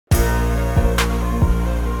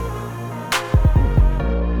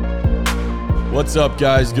What's up,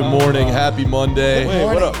 guys? Good morning. Happy Monday. Wait,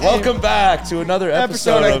 what up? Welcome back to another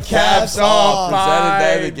episode of Caps Off, presented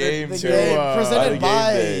by the game presented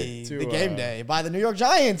by the game day, by the New York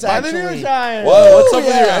Giants. By the New York Giants. What's up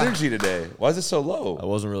with your energy today? Why is it so low? I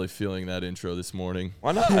wasn't really feeling that intro this morning.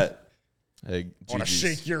 Why not? Hey, I want to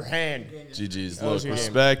shake your hand. GG's. Look,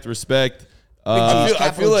 respect.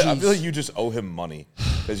 I feel like you just owe him money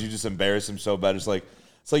because you just embarrass him so bad. It's like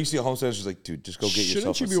you see a homestead, she's like, dude, just go get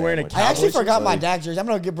yourself Shouldn't you be wearing a sandwich. Cowboys I actually forgot shirt? my Dak jersey. I'm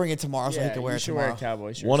going to bring it tomorrow so he can wear it tomorrow. Wear a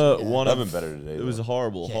Cowboys shirt. One I've of been better today. it was a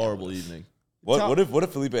horrible evening. What if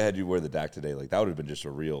Felipe had you wear the Dak today? Like that would have been just a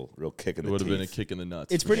real kick in the teeth. It would have been a kick in the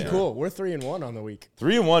nuts. It's pretty cool. We're 3-1 on the week.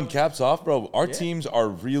 3-1, caps off, bro. Our teams are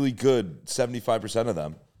really good. 75% of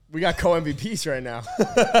them. We got co-MVPs right now.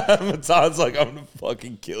 Matan's like, I'm gonna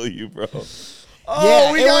fucking kill you, bro. Oh,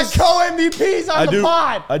 Yeah, we got co-MVPs on the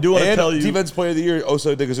pod. I do want to And tell you. Defense Player of the Year,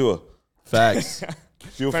 Osa Digazua. Facts.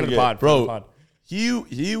 You'll Friend of forget. the pod. Bro,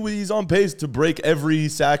 he's on pace to break every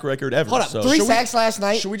sack record ever. Hold up. So. 3 sacks last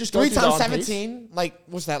night. should we just go 3 through the times on pace? 17? Like,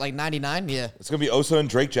 what's that, like 99? Yeah. It's gonna be Osa and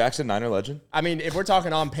Drake Jackson, Niner legend. I mean, if we're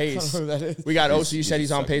talking on pace, I don't know who that is. we got Osa. You said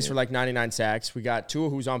he's on sucking pace it. for like 99 sacks. We got Tua,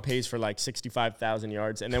 who's on pace for like 65,000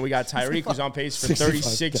 yards. And then we got Tyreek, who's on pace for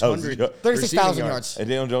 65,000 3,600 36,000 yards. And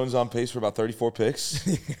Daniel Jones on pace for about 34 picks.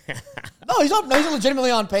 No, he's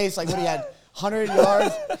legitimately on pace. Like, what he had? 100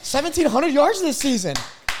 yards? 1,700 yards this season.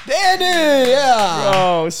 Danny, yeah.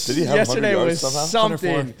 Oh, Did he have 100 yesterday yards was somehow? something.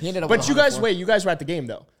 104. He ended up But with you guys, 104. wait, you guys were at the game,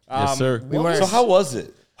 though. Yes, sir. We were. So how was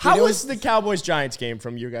it? How was the Cowboys-Giants game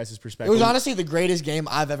from your guys' It perspective? was honestly the greatest game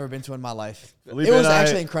I've ever been to in my life. Felipe It was and I-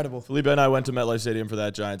 actually incredible. Felipe and I went to MetLife Stadium for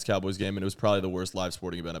that Giants-Cowboys game, and it was probably the worst live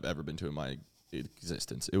sporting event I've ever been to in my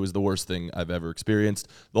existence. It was the worst thing I've ever experienced.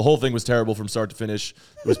 The whole thing was terrible from start to finish.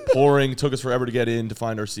 It was pouring. Took us forever to get in, to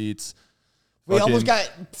find our seats. We almost got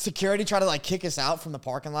security try to like kick us out from the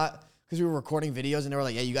parking lot because we were recording videos and they were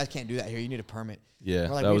like, "Yeah, you guys can't do that here. You need a permit." Yeah,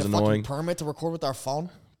 we're like, that "We was need a fucking annoying. permit to record with our phone."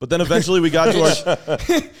 But then eventually we got to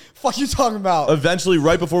our... Fuck you talking about? Eventually,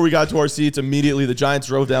 right before we got to our seats, immediately the Giants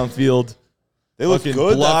drove downfield. They looked Fucking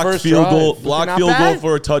good that blocked first field goal, drive. blocked not field goal bad.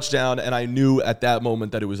 for a touchdown, and I knew at that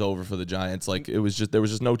moment that it was over for the Giants. Like there was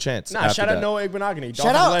just no chance. Nah, after shout out that. Noah Igbenogany.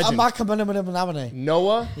 Shout out, legend. Amakabanabanabane.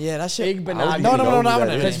 Noah Yeah, that shit. Igbenogany.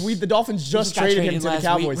 No. Because the Dolphins just got traded him to traded the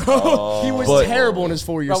last week, Cowboys. bro. He was But- terrible in his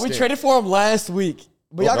 4-year Bro, we stint. traded for him last week.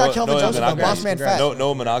 But y'all got Kelvin Joseph, the boss man fast.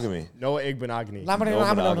 No monogamy. Noah Igbenogany.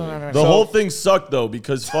 The whole thing sucked though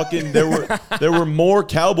because fucking there were more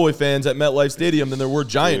Cowboy fans at MetLife Stadium than there were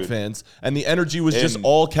Giant fans, and the energy was just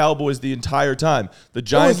all Cowboys the entire time. The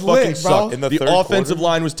Giants lit, fucking bro. sucked. In the The third offensive quarter?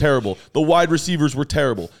 line was terrible. The wide receivers were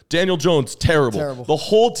terrible. Daniel Jones terrible. The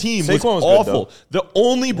whole team was Saquon was good, awful. though. The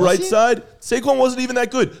only bright side, Saquon wasn't even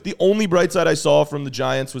that good. The only bright side I saw from the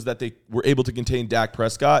Giants was that they were able to contain Dak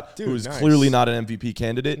Prescott, who is nice. clearly not an MVP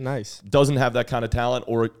candidate. Nice. Doesn't have that kind of talent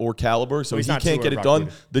or caliber, so he's he not can't Tua get it or done.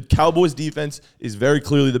 Brock The Cowboys defense is very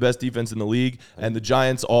clearly the best defense in the league, and the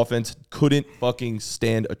Giants offense couldn't fucking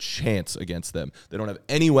stand a chance against them. They don't have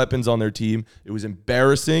any weapons on their team. It was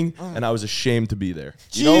embarrassing, and I was ashamed to be there.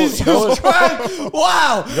 Jesus Christ.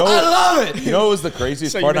 Wow. I love it. You know what was the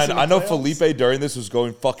craziest So you part? missing I the know playoffs? Felipe during this was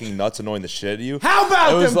going fucking nuts, annoying the shit out of you. How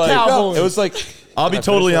about It was them like, Cowboys? It was like I'll be I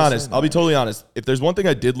totally finished honest. If there's one thing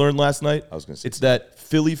I did learn last night, was gonna say it's that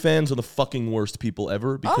Philly fans are the fucking worst people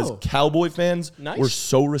ever because Oh. Cowboy fans Nice. were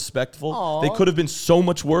so respectful. Aw. They could have been so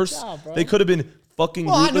much worse. job, bro. They could have been fucking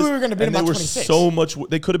Well, I knew ruthless, we were gonna beat and them they by were 26. so much.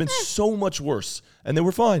 They could have been so much worse, and they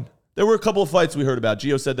were fine. There were a couple of fights we heard about.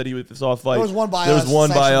 Gio said that he saw a fight. There was one by There us, was one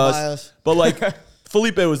by sanctioned us. by us. But like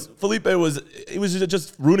Felipe was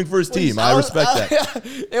just rooting for his team. I respect that.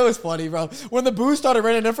 It was funny, bro. When the boo started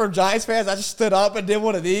raining in from Giants fans, I just stood up and did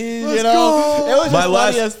one of these, you know? It was just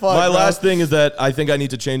funny as fuck, my bro. last thing is that I think I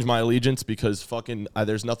need to change my allegiance because fucking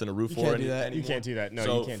there's nothing to root for. can't do that. You can't do that. No,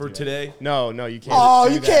 So you can't for do that. today, No, you can't. Oh,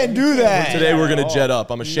 do you that. can't do that. today we're gonna at jet all. up.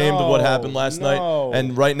 I'm ashamed of what happened last night,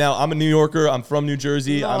 and right now I'm a New Yorker. I'm from New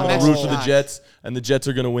Jersey. I'm gonna That's root a for the shock. Jets, and the Jets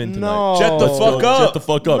are gonna win tonight. No. Jet the Let's go. fuck up. Jet the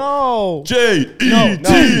fuck up. No.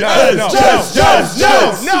 J-E-T-S. No.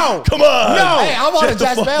 Jets. No. Come on. No. Hey, I'm on Jet a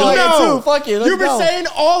Jets the fuck bandwagon up. too. Fuck you. Let's You've been go. saying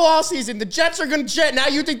all off season the Jets are going to jet. Now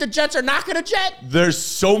you think the Jets are not going to jet? There's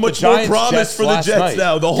so much more Giants promise Jets for the last Jets night.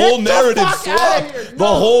 now. The Get whole the narrative fuck outta swapped. here. The No.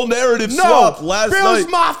 whole narrative No. swapped last Bills night.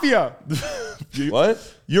 Mafia. What?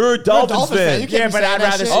 You're a Dolphins Dolphins fan. fan. You can't Yeah, be but saying I'd that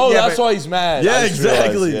rather shit. Oh, Yeah, that's but- why he's mad. Yeah, I just realized,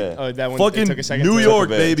 exactly. yeah. Oh, that one Fucking it took a second. New to- York,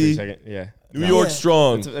 Took a bit. baby. Took a second. Yeah. New York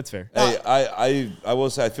strong. That's fair. Hey, I will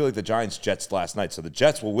say I feel like the Giants Jets last night, so the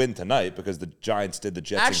Jets will win tonight because the Giants did the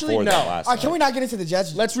Jets Actually, in 4 no. that last All right, can night. we not get into the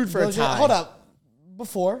Jets? Let's root for a tie. Hold up.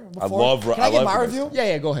 Before. love- Can I I get love my the review? Jets.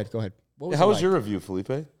 Yeah, go ahead. What was How it was like? your review,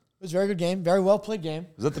 Felipe? was a very good game. Very well played game.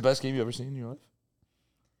 Is that the best game you ever seen in your life?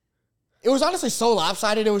 It was honestly so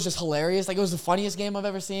lopsided. It was just hilarious. Like, it was the funniest game I've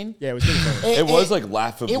ever seen. Yeah, it was pretty funny. It was like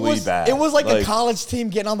laughably bad. It was like a college team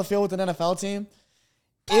getting on the field with an NFL team.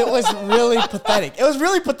 It was really pathetic. It was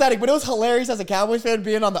really pathetic, but it was hilarious as a Cowboys fan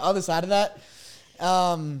being on the other side of that.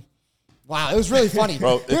 Wow, it was really funny.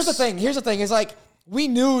 Bro, Here's the thing. Is like, we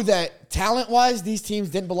knew that talent-wise, these teams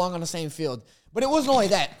didn't belong on the same field. But it wasn't only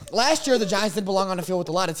that. Last year, the Giants didn't belong on the field with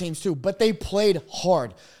a lot of teams too, but they played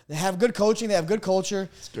hard. They have good coaching. They have good culture.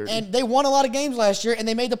 And they won a lot of games last year, and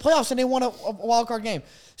they made the playoffs, and they won a wild card game.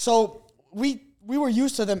 So we were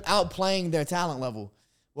used to them outplaying their talent level.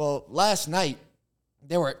 Well, last night,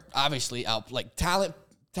 they were obviously out, like,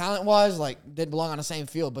 talent-wise, like, didn't belong on the same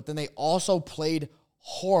field, but then they also played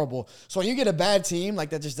horrible. So when you get a bad team,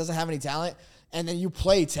 like, that just doesn't have any talent, and then you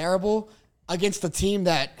play terrible against a team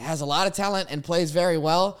that has a lot of talent and plays very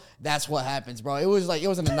well, that's what happens, bro. It was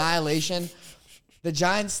an annihilation. The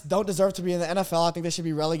Giants don't deserve to be in the NFL. I think they should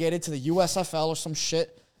be relegated to the USFL or some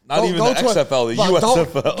shit. Not even the XFL, the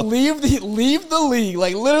USFL. Leave the league.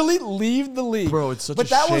 Like, literally leave the league. Bro, it's such a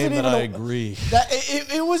shame that I agree.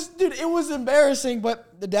 It was embarrassing,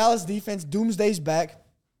 but the Dallas defense, Doomsday's back.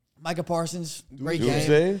 Micah Parsons, great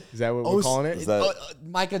Doomsday? game. Is that what we're calling it?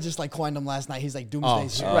 Micah just like coined him last night. He's like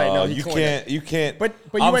Doomsday. Right, no, you can't. But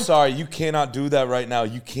I'm sorry, you cannot do that right now.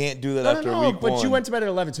 You can't do that after week one. But you went to bed at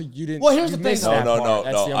 11, so you didn't. Well, here's the thing. No.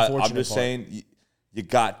 That's the unfortunate I'm just part. saying, you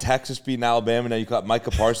got Texas beating Alabama. Now you got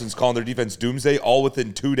Micah Parsons calling their defense Doomsday all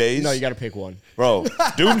within 2 days. No, you got to pick one. Bro,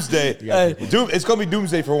 Doomsday. It's going to be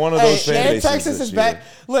Doomsday for one of those fan bases. Texas is back.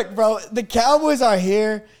 Look, bro, the Cowboys are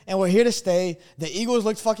here, and we're here to stay. The Eagles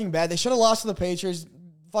looked fucking bad. They should have lost to the Patriots.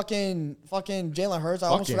 Fucking Jalen Hurts. I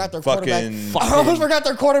almost forgot their quarterback. I almost forgot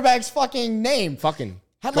their quarterback's fucking name.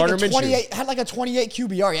 Had like a 28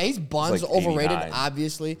 QBR. Yeah, he's buns, like overrated,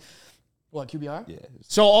 obviously. What, QBR? Yeah.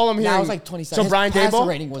 So all I'm hearing... That was like 27. So Brian Daboll?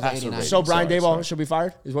 rating was 89. So Brian Daboll should be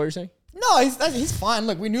fired, is what you're saying? No, he's fine.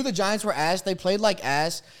 Look, we knew the Giants were ass. They played like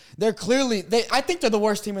ass. They're clearly... I think they're the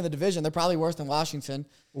worst team in the division. They're probably worse than Washington.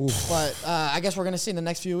 Oof. But I guess we're going to see in the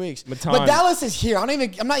next few weeks. But Dallas is here. I'm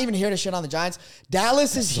not even here to shit on the Giants.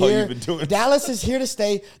 Dallas is here. Dallas is here to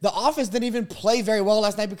stay. The offense didn't even play very well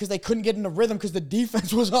last night because they couldn't get in the rhythm because the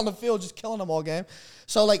defense was on the field just killing them all game.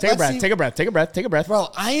 So, like, take a breath. Bro,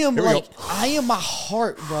 I am my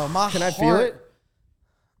heart, bro. Can I feel it?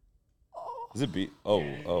 Is it beat?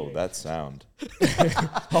 Oh, that sound.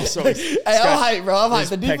 Also, hey, I'm hyped, bro. I'm hyped.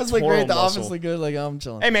 The defense looked great. The offense looked good. Like, I'm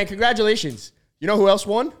chilling. Hey, man, congratulations. You know who else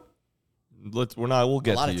won? We'll get to you.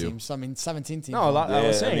 A lot of teams. I mean, 17 teams. No, a lot. Yeah, I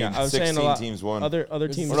was saying 16 teams won. Other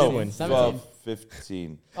teams did win. 12,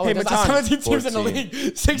 15. Oh, hey, Matan, 17 teams in the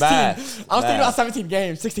league. 16. I was thinking about 17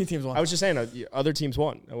 games. 16 teams won. I was just saying other teams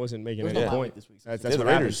won. I wasn't making any point. That's what the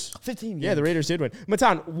Raiders. 15 games. Yeah, the Raiders did win.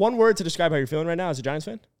 Matan, one word to describe how you're feeling right now as a Giants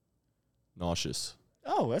fan? Nauseous.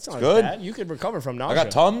 Oh, that's not good. Bad. You could recover from nausea. I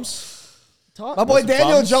got Tums. My boy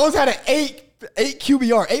Daniel Jones had an 8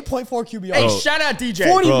 QBR, 8.4 QBR. Hey, shout out DJ.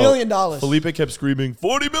 $40 million. Felipe kept screaming,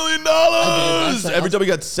 $40 million every time he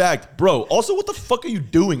got sacked. Bro, also, what the fuck are you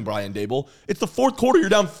doing, Brian Dable? It's the fourth quarter. You're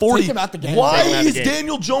down 40. Take him out the game. Why is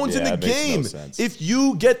Daniel Jones in the game? No sense. If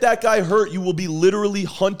you get that guy hurt, you will be literally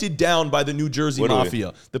hunted down by the New Jersey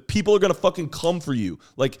Mafia. The people are going to fucking come for you.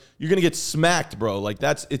 Like, you're going to get smacked, bro. Like,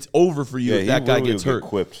 it's over for you if that guy gets hurt.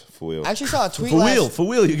 Fuil. I actually saw a tweet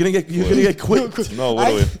Fuil, you're going to get quipped. No,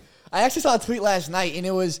 literally. I actually saw a tweet last night, and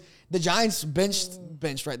it was the Giants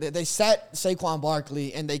benched right? They sat Saquon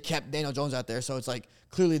Barkley, and they kept Daniel Jones out there. So it's like,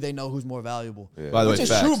 clearly they know who's more valuable. Yeah. By the way, which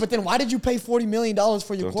is true, but then why did you pay $40 million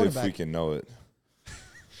for your quarterback? Don't they freaking know it?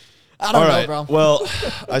 I don't know, bro. Well,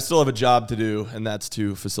 I still have a job to do, and that's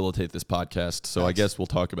to facilitate this podcast. So I guess we'll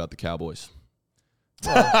talk about the Cowboys.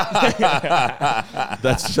 That's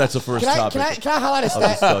the first topic. Can I highlight a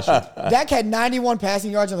stat? Dak had 91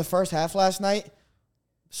 passing yards in the first half last night,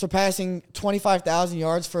 surpassing 25,000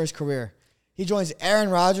 yards for his career. He joins Aaron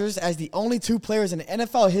Rodgers as the only two players in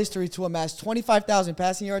NFL history to amass 25,000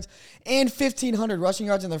 passing yards and 1,500 rushing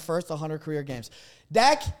yards in their first 100 career games.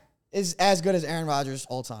 Dak is as good as Aaron Rodgers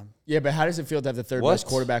all time. Yeah, but how does it feel to have the third best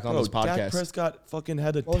quarterback on this podcast? Dak Prescott fucking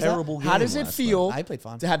had a terrible game. How does it feel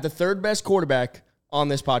to have the third best quarterback on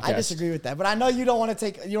this podcast? I disagree with that, but I know you don't want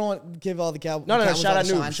to give all the Cowboys. No, shout out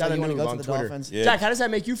Noob. Shout out Noob on Twitter. Dolphins. Yeah. Jack, how does that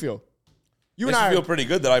make you feel? You and I feel pretty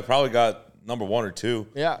good that I probably got number 1 or 2.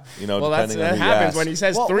 Yeah. Well, that depending on who you happens ask. when he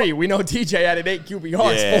says 3. We know TJ had an 8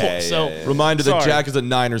 QBR. Yeah, So Reminder that Sorry. Jack is a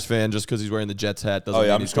Niners fan just because he's wearing the Jets hat. Doesn't mean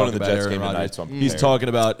I'm he's just going to talking the about Jets Aaron game tonight, Rodgers. so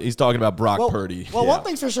I'm He's talking about Brock Purdy. Well, one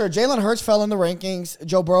thing's for sure. Jalen Hurts fell in the rankings.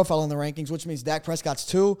 Joe Burrow fell in the rankings, which means Dak Prescott's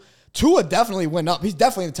 2. Tua definitely went up. He's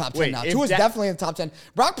definitely in the top 10 Wait, now. if Tua's Dak- definitely in the top 10.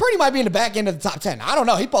 Brock Purdy might be in the back end of the top 10. I don't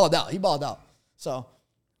know. He balled out. So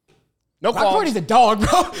No Brock qualms. Purdy's a dog, bro.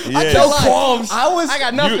 I is. can't No lie. qualms. I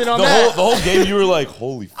got nothing on the that. whole game, you were like,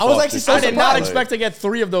 holy fuck. I was actually this so I is did not surprised. expect to get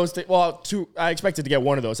 3 of those. Well, 2. I expected to get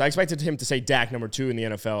 1 of those. I expected him to say Dak number 2 in the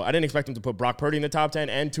NFL. I didn't expect him to put Brock Purdy in the top 10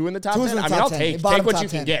 and 2 in the top 10. Tua's in the I mean, top I'll 10. take Bottom what top you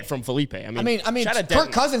can 10. get from Felipe. I mean, Kirk shout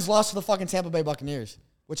out Cousins lost to the fucking Tampa Bay Buccaneers,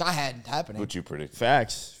 which I had happening. What you predict?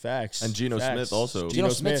 Facts. And Geno Smith also. Geno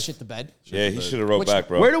Smith shit the bed. Yeah, he should have wrote back,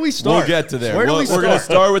 bro. Where do we start? We'll get to there. Where do we We're going to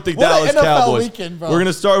start with the What an Dallas NFL Cowboys. weekend, bro. We're going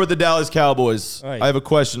to start with the Dallas Cowboys. Right. I have a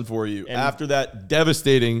question for you. After that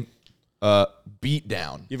devastating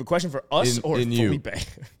beatdown, You have a question for us or in you. Felipe?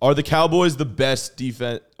 are the Cowboys the best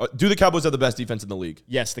defense? Do the Cowboys have the best defense in the league?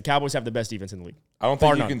 Yes, the Cowboys have the best defense in the league. I don't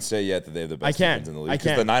Bar think you none. can say yet that they have the best I can. defense in the league. I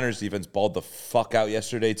Because can. the Niners defense balled the fuck out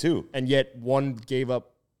yesterday, too. And yet one gave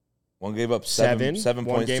up One gave up seven One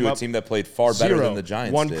points gave to a up team that played far better 0. than the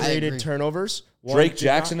Giants One did. created agree. turnovers. One Drake did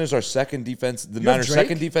Jackson not. is our second defense, the You have Niners' Drake?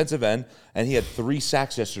 second defensive end, and he had 3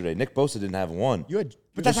 sacks yesterday. Nick Bosa didn't have 1. You had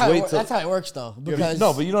But that's Just how, wait till- that's how it works, though. Because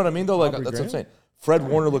No, but you know what I mean, though? Like, Aubrey that's what I'm Graham? saying. Fred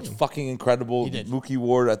Warner looked fucking incredible. did. Mookie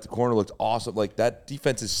Ward at the corner looked awesome. Like, that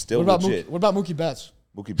defense is still what about legit. Mookie, what about Mookie Betts?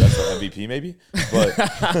 Mookie Betts for MVP, maybe?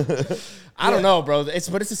 But I don't know, bro. It's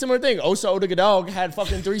a similar thing. Osa Odegadog had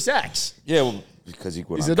fucking 3 sacks. yeah, well, because he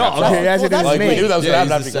went He's on a dog. caps. Okay, he has it in that's his Like, we me. knew that was Yeah, going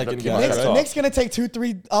to he's happen the after he second came guy, on right? caps. Nick's going to take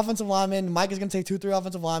 2-3 offensive linemen. Mike is going to take 2-3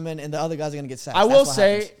 offensive linemen, and the other guys are going to get sacks. I That's will what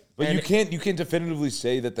say, happens. But and you can't definitively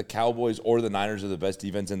say that the Cowboys or the Niners are the best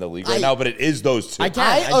defense in the league right I- now, but it is those two. I can.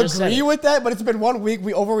 I just said agree it. with that, but it's been 1 week.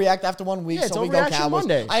 We overreact after 1 week, Yeah, it's so we go overreaction Cowboys.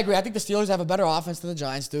 Monday. I agree. I think the Steelers have a better offense than the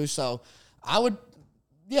Giants do, so I would,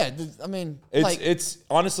 I mean, It's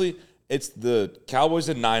honestly, it's the Cowboys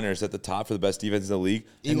and Niners at the top for the best defense in the league.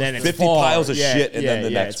 And then it's 50 far. piles of Yeah, shit, and yeah, then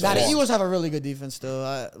the yeah, next it's now one. the Eagles have a really good defense still.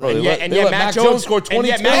 Bro, And they yet, let Mac Jones score 20 and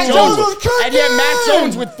yet Mac touchdowns. Jones was cooking! and yet Mac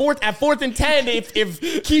Jones with at 4th and 10. If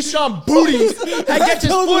Keyshawn Booty gets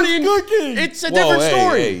his Jones foot was in, cooking! it's a Whoa, different hey,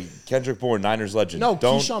 story. hey, Kendrick Bourne, Niners legend. No,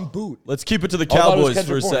 Don't. Keyshawn Boot. Let's keep it to the Oh, I thought it was Cowboys for a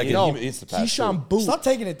Kendrick Bourne. second. No, He needs to pass, too. Keyshawn Boot Stop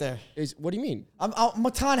taking it there. is. What do you mean?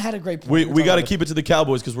 Matan had a great point. We got to keep it to the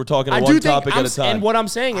Cowboys because we're talking I one do think, topic at a time. and what I'm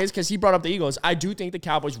saying is because he brought up the Eagles, I do think the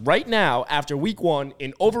Cowboys right now, after Week 1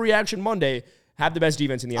 in Overreaction Monday, have the best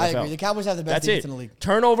defense in the NFL. I agree. The Cowboys have the best That's defense it. in the league.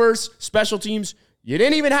 Turnovers, special teams. You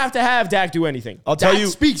didn't even have to have Dak do anything. I'll tell that you-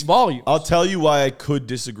 speaks volumes. I'll tell you why I could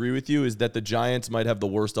disagree with you is that the Giants might have the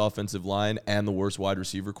worst offensive line and the worst wide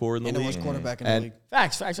receiver core in the And the league. worst quarterback in the And league.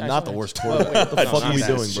 Facts. not the worst quarterback. What the fuck are we Jesus,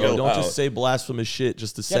 doing, bro? chill Don't out. just say blasphemous shit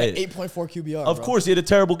just to He had say an it. 8.4 QBR. Of course, he had a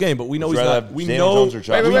terrible game, but we know Would he's you rather not. have We Daniel know, Jones or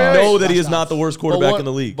Chubb? we Wait, know wait. that he is not the worst quarterback in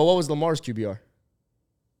the league. But what was Lamar's QBR?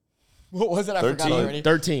 What was it? I 13. forgot already.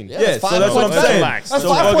 13. Yeah, Yeah, that's so 5 that's what I'm points better. saying. Relax. That's So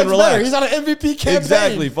 5 fucking points relax. better. He's on an MVP campaign.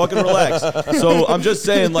 Exactly. Fucking relax. So I'm just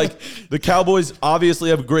saying, like, the Cowboys obviously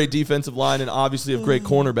have a great defensive line and obviously have great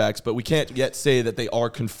cornerbacks, but we can't yet say that they are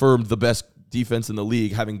confirmed the best defense in the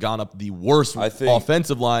league, having gone up the worst I think-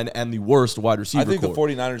 offensive line and the worst wide receiver I think core.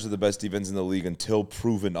 the 49ers are the best defense in the league until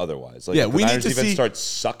proven otherwise. Like, Yeah, if the we need Niners to defense see- starts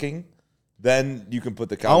sucking, then you can put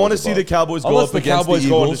the Cowboys I want to see above. the Cowboys go Unless up the against Cowboys the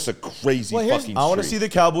go on Eagles. just a crazy Well, here's- fucking I want to streak. see the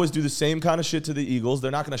Cowboys do the same kind of shit to the Eagles. They're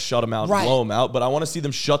not going to shut them out and Right. blow them out, but I want to see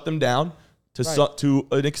them shut them down to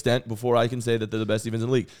an extent before I can say that they're the best defense in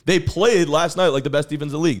the league. They played last night like the best defense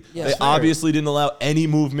in the league. Yeah, they that's fair. obviously didn't allow any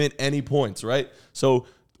movement, any points, right? So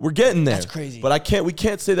we're getting there. That's crazy. But we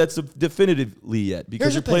can't say that's definitively yet because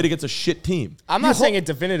Here's you the played thing. against a shit team. I'm not saying it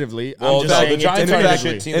definitively. Well, I'm just no, saying the it Giants are a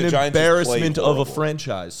definitively. shit team. An The Giants just embarrassment played of a horrible.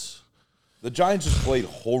 franchise. The Giants just played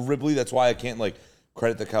horribly. That's why I can't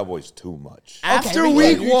credit the Cowboys too much. After Okay,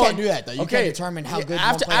 week you one, can't do that, though. You can't determine how good one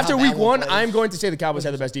After player, how after bad week one one, plays. I'm going to say the Cowboys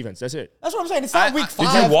have the best defense. That's it. That's what I'm saying. It's not week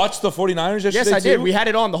 5. Did you watch the 49ers yesterday? Yes, I did. too? We had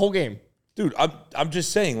it on the whole game. Dude, I'm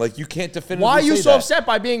just saying, you can't definitively Why are you say so that. upset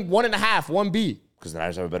by being 1.5, 1B? Because the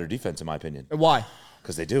Niners have a better defense, in my opinion. And why?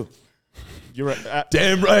 Because they do. You're right.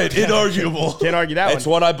 Damn right. Inarguable. Can't argue that It's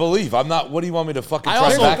one. what I believe. I'm not. What do you want me to fucking I try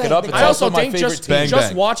to also back it up? It's I also also my think favorite just, team. Bang, just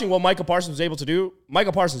bang. watching what Micah Parsons was able to do,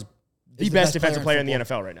 Micah Parsons, the the best best defensive player player in in the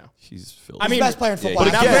NFL right now. He's filthy. I mean, He's the best player in football.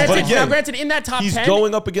 But now, again- granted, granted, in that top he's 10,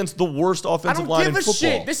 going up against the worst I offensive don't line give in a football.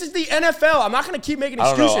 shit. This is the NFL. I'm not going to keep making I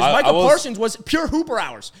don't know. excuses. I Micah will- Parsons was pure hooper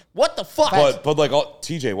hours. What the fuck? But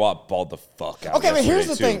TJ Watt balled the fuck out. Okay, but here's the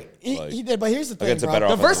yesterday, thing. too. He did, but here's the thing, Against a bro. better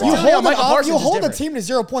The offensive versatility line. You on hold, Micah Parsons you is hold a different. team to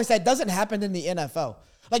 0 points. That doesn't happen in the NFL.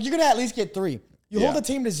 Like, you're going to at least get 3. You hold the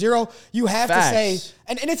team to 0, you have Facts. to say,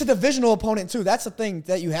 and it's a divisional opponent too. That's the thing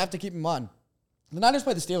that you have to keep in mind. The Niners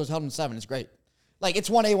played the Steelers, held them to 7. It's great. Like, it's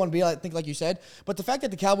 1A, 1B, I think, like you said. But the fact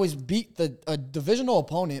that the Cowboys beat a divisional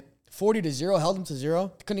opponent 40-0, held them to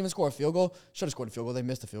 0, couldn't even score a field goal. Should have scored a field goal. They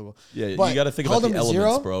missed a field goal. Yeah, But you got to think held about the them to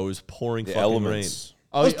elements, 0. bro. It was pouring The fucking elements.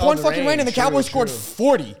 It was pouring fucking rain, and the Cowboys scored True.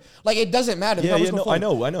 40. Like, it doesn't matter. The rain. Yeah, Cowboys yeah, scored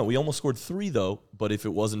 40. I know. We almost scored 3 though. But if it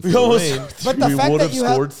wasn't for We the almost rain, scored But the we fact would that have you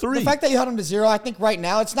scored have 3. the fact that you held them to 0, I think right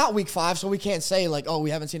now it's not week 5, so we can't say like, oh, we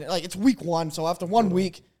haven't seen it. Like, it's week 1, so after 1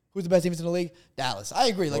 week, who's the best defense in the league? Dallas. I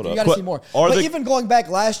agree. Like, you got to see more. But even going back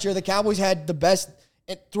last year, the Cowboys had the best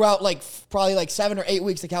throughout like probably like 7 or 8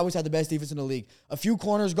 weeks. The Cowboys had the best defense in the league. A few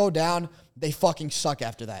corners go down, they fucking suck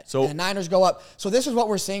after that. So- and the Niners go up. So this is what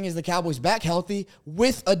we're seeing: is the Cowboys back healthy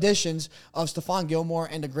with additions of Stephon Gilmore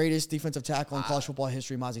and the greatest defensive tackle in college football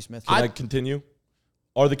history, Mozzie Smith. Can I continue?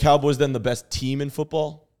 Are the Cowboys then the best team in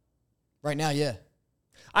football? Right now, yeah.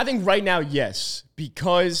 I think right now, yes,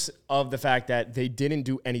 because of the fact that they didn't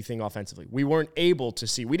do anything offensively. We weren't able to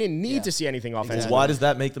see. We didn't need to see anything offensively. Why does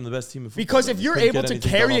that make them the best team in football? Because if You you're couldn't able get to anything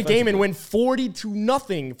carry done a game and offensively. win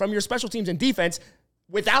 40-0 from your special teams and defense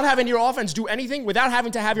without having your offense do anything, without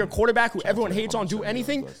having to have your quarterback who everyone hates on do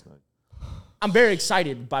anything, I'm very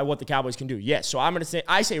excited by what the Cowboys can do. Yes, so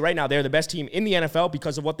I say right now they're the best team in the NFL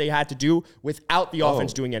because of what they had to do without the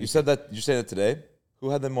offense doing anything. You said that. You say that today. Who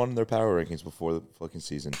had them on their power rankings before the fucking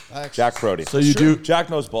season? Actually. Jack Purdy. So you do- Jack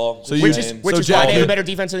knows ball. So you- Which saying- is why Jack, they have you- a better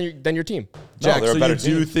defense than your team. Jack, they're a so better you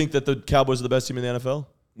do team. think that the Cowboys are the best team in the NFL?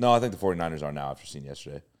 No, I think the 49ers are now after seeing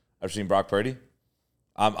yesterday. After seeing Brock Purdy,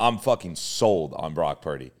 I'm fucking sold on Brock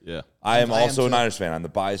Purdy. Yeah. I am I am also a too. Niners fan. I'm the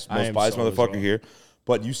most am biased sold as motherfucker well. here.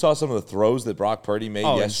 But you saw some of the throws that Brock Purdy made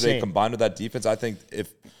yesterday insane. combined with that defense. I think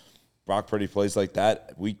if Brock Purdy plays like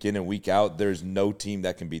that week in and week out, there's no team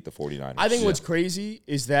that can beat the 49ers. I think what's crazy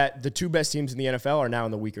is that the 2 best teams in the NFL are now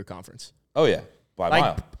in the weaker conference. Oh, yeah. By a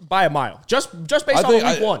mile. By a mile. Just based I on think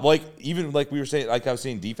week 1. like even like we were saying, like I was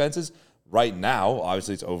saying, defenses right now.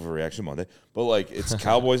 Obviously, it's overreaction Monday, but like it's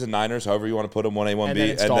Cowboys and Niners, however you want to put them, 1A, 1B, And then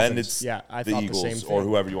it's and then Dolphins. it's Yeah, I the thought the Eagles same thing. or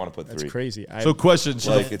whoever you want to put That's 3. crazy. So question,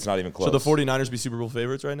 Like it's not even close. should the 49ers be Super Bowl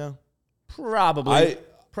favorites right now?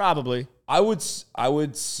 Probably. I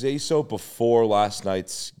would say so before last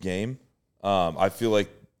night's game. I feel like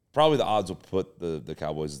probably the odds will put the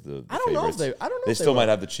Cowboys as the I don't know if favorites. they. I don't know. They if still will. might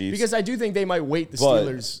have the Chiefs because I do think they might weight the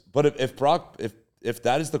Steelers. But if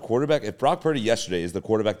that is the quarterback, if Brock Purdy yesterday is the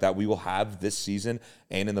quarterback that we will have this season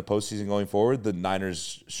and in the postseason going forward, the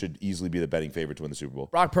Niners should easily be the betting favorite to win the Super Bowl.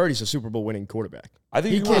 Brock Purdy's a Super Bowl winning quarterback. I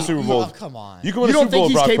think you can win a Super Bowl. Oh, come on. You can win You a don't Super Bowl think with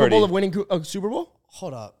he's Brock capable Purdy. of winning a Super Bowl?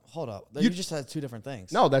 Hold up. You just said 2 different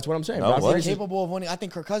things. No, that's what I'm saying. No, Brock what? Purdy's Capable of winning. I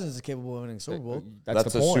think Kirk Cousins is capable of winning a Super Bowl.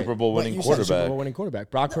 That's the a point. Super Bowl winning you said Super Super quarterback. Bowl winning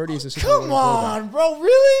quarterback. Brock Purdy is a Super Bowl Come winning quarterback. on, bro.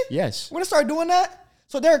 Really? Yes. We're gonna start doing that.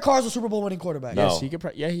 So Derek Carr's a Super Bowl winning quarterback. No. Yes, he could. He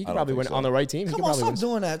could don't probably think win so. on the right team. He Come could on, probably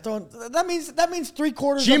stop win. doing that. That means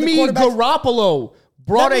 3/4 Jimmy of the quarterbacks. Garoppolo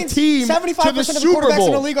brought a team to the 75% of the Super quarterbacks in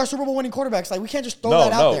the Bowl. league are Super Bowl winning quarterbacks. Like, we can't just throw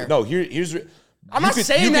that out there. No. Here's. I'm not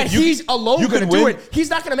saying that he's alone going to do it. He's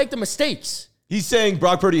not going to make the mistakes. He's saying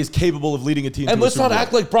Brock Purdy is capable of leading a team And to a let's Super not Bowl.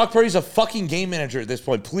 act like Brock Purdy's a fucking game manager at this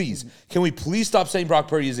point, please. Can we please stop saying Brock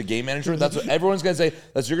Purdy is a game manager? That's what everyone's gonna say.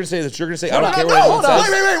 That's you're gonna say. That's you're gonna say. I don't care what anyone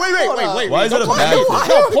says. Wait. Why is that a bad thing?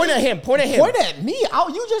 No, point at him. Point at him. Point at me.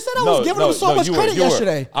 You just said I was giving him so much you were, credit you were.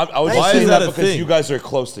 yesterday. I was Why just is saying that that a because thing? you guys are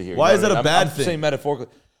close to here. Why You is know that what a I mean? bad I'm thing? saying metaphorically.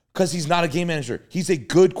 Because he's not a game manager. He's a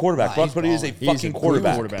good quarterback. Brock he's Purdy is a balling. He's a fucking good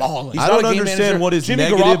quarterback. quarterback. Balling. He's I not don't a game understand manager. what is Jimmy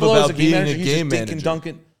negative Garoppolo is about a being a manager. He's game just Dick and manager.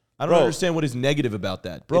 Duncan. I don't Bro, understand what is negative about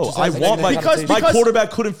that, bro. just I has want my negative my connotation.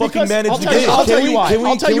 quarterback couldn't fucking manage I'll the tell you- game. I'll tell you why. Can we-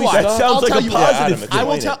 I'll tell can you we why. stop? That sounds I'll like tell a you positive why. thing. I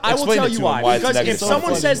will Explain tell it you to why. him why it's Because if negative. someone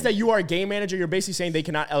Explain says it. that you are a game manager, you're basically saying they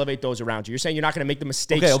cannot elevate those around you. You're saying you're not going to make the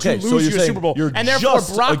mistakes Okay. to So lose you're your saying Super Bowl. you're And therefore,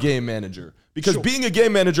 just Brock a game manager. Because being a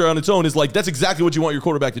game manager on its own is like, that's exactly what you want your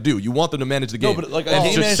quarterback to do. You want them to manage the game. No, but like And a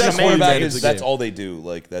game manager, successfully quarterback manage is the that's game. all they do.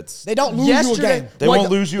 Like that's They don't lose you a Yesterday- game. they What-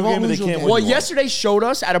 won't lose you a they game, but won't they lose you a can't game. win. What you one. yesterday showed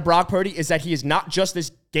us out of Brock Purdy is that he is not just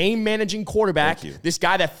this game managing quarterback, Thank you. this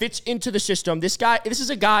guy that fits into the system. This is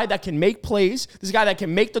a guy that can make plays. This is a guy that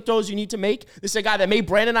can make the throws you need to make. This is a guy that made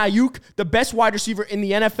Brandon Ayuk the best wide receiver in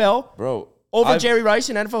the NFL. Bro, Over I've- Jerry Rice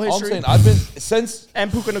in NFL all I'm history. saying, I've been since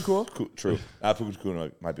And Puka Nacua. True. Puka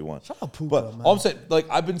Nacua might be one. out Puka, But man. all I'm saying, like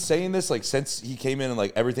I've been saying this like since he came in and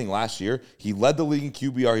like everything last year. He led the league in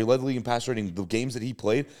QBR. He led the league in pass rating. The games that he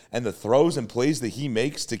played and the throws and plays that he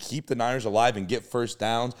makes to keep the Niners alive and get first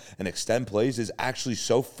downs and extend plays is actually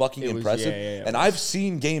so fucking impressive. And I've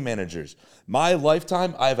seen game managers. My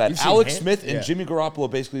lifetime, I've had You've seen Alex him? Smith and Yeah. Jimmy Garoppolo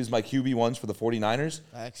basically as my QB1s for the 49ers.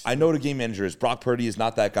 Facts. I know what a game manager is. Brock Purdy is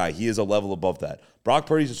not that guy. He is a level above that. Brock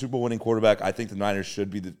Purdy's a Super Bowl winning quarterback. I think the Niners should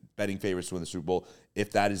be the betting favorites to win the Super Bowl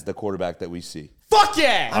if that is the quarterback that we see. Fuck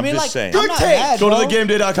yeah! I'm just saying. I'm not mad, Go to bro.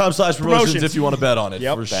 thegameday.com/promotions if you want to bet on it.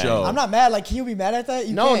 Yep. For Bang. sure. I'm not mad. Like, can you be mad at that?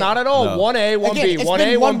 You No, can't. not at all. No. 1A, 1B, Again, it's 1A,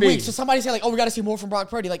 been 1 1B. week, so somebody say like, "Oh, we got to see more from Brock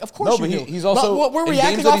Purdy." Like, of course No, you but do. he's also But we're in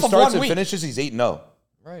reacting games that he off of starts 1 and week. finishes. He's 8-0.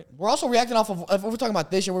 Right. We're also reacting off of. If we're talking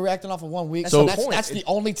about this year, we're reacting off of 1 week. That's So the point. that's the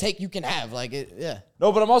only take you can have. Like, yeah.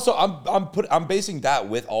 No, but I'm basing that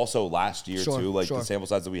with also last year Sure, too, like sure. the sample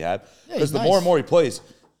size that we have. Yeah, Because he's the nice. more and more he plays,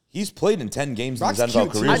 he's played in 10 games Brock's in his NFL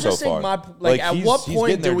cute, too. career I so just think far. at he's- what he's point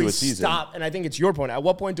getting there do to we a season. stop? And I think it's your point. At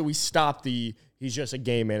what point do we stop the he's just a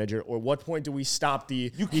game manager, or what point do we stop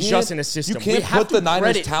the he's just in a system? You can't we have put to the Niners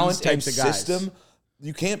credit talent these and types of guys. system.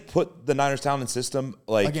 You can't put the Niners talent and system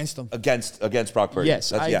like Against them. against Brock Purdy.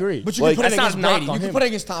 Yes, I agree. But you Like, can put it that's against not a knock Brady. on You can him. put it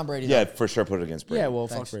against Tom Brady. yeah, though. for sure put it against Brady. Yeah, well,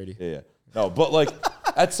 Thanks. fuck Brady. Yeah. No, but like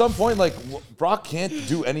at some point, like Brock can't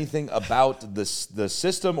do anything about the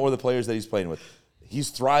system or the players that he's playing with. He's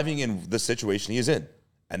thriving in the situation he is in,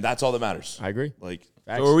 and that's all that matters. I agree. Like,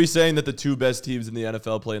 So are we saying that the two best teams in the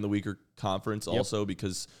NFL play in the weaker conference also?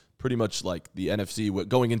 Because pretty much like the NFC,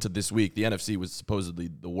 going into this week, the NFC was supposedly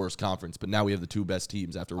the worst conference, but now we have the two best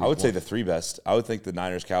teams after week I would say one. the three best. I would think the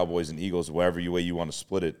Niners, Cowboys, and Eagles, wherever way you want to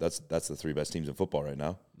split it, that's the three best teams in football right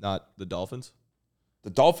now. Not the Dolphins.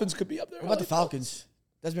 The Dolphins could be up there. What about the Falcons?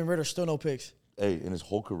 Desmond Ritter still no picks. Hey, in his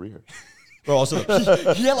whole career. Bro, also,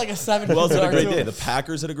 who He had like a 7. else had a great day? The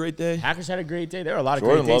Packers had a great day. Packers had a great day. There were a lot of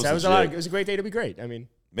Jordan great days. loves That was the it was a great day to be great. I mean,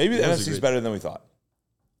 Maybe the That was a NFC's great- better than we thought.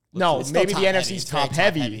 no, It's still maybe the top heavy. NFC's It's very top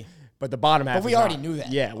heavy, top-heavy. but the bottom half. But we is already not. knew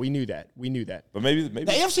that. Yeah, we knew that. We knew that. But maybe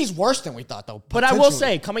The AFC's worse than we thought, though. But I will potentially.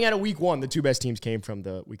 say, coming out of week one, the two best teams came from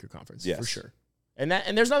the weaker conference Yes. for sure. And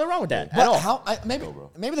there's nothing wrong with that at But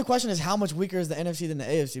all. maybe the question is how much weaker is the NFC than the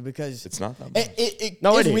AFC, because it's not that much. it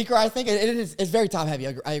No, is it is. weaker. I think it is. It's very top heavy.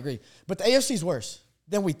 I agree. But the AFC's worse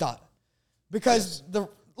than we thought, because the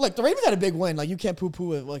Ravens had a big win. Like, you can't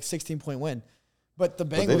poo-poo a 16-point win, but the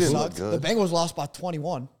they Bengals didn't look sucked. The good. Bengals lost by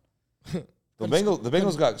 21. The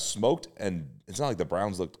Bengals got smoked, and it's not like the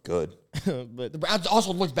Browns looked good. but The Browns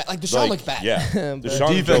also looked bad. Like, Deshaun looked bad. Yeah. Deshaun and Joe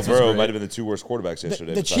defense was Burrow great. might have been the two worst quarterbacks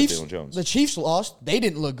yesterday The besides Chiefs. Jalen Jones. The Chiefs lost. They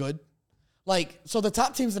didn't look good. Like, so the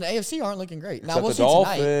top teams in the AFC aren't looking great. Now Except we'll the see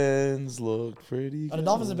tonight. Dolphins look pretty good. Are the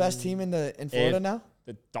Dolphins the best team in Florida now?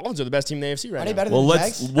 the Dolphins are the best team in the AFC right Are they now. better Well, than the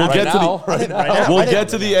let's Jags? we'll Right get to now, the right now. we'll Right get now.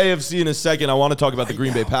 to the AFC in a second. I want to talk about the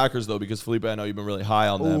Green Bay Packers though, because Felipe, I know you've been really high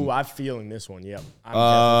on them. Ooh, I'm feeling this one. Yep.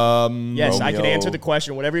 Yes, I can Romeo. answer the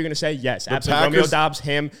question. Whatever you're going to say, yes. Absolutely. Packers- Romeo Dobbs,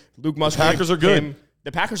 him, Luke Musgrave. Packers are good. him.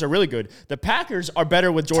 The Packers are really good. The Packers are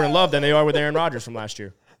better with Jordan Love than they are with Aaron Rodgers from last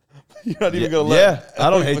year. You're not even going to Yeah, let I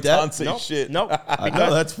don't hate that. say Nope. shit. Nope. I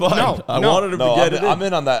know that's fine. No, I no. wanted him No, to get it. I'm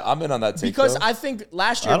in on that. I'm in on that take. Because though. I think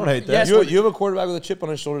last year, I don't hate that. yes, you have a quarterback with a chip on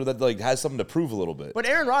his shoulder that like has something to prove a little bit. but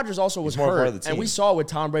Aaron Rodgers also was more part hurt, of the and we team. saw with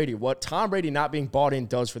Tom Brady what Tom Brady not being bought in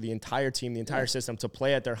does for the entire team, the entire system to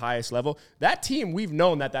play at their highest level. That team, we've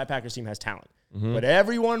known that Packers team has talent. But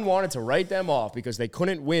everyone wanted to write them off because they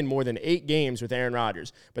couldn't win more than 8 games with Aaron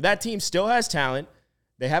Rodgers. But that team still has talent.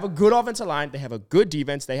 They have a good offensive line. They have a good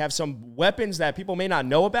defense. They have some weapons that people may not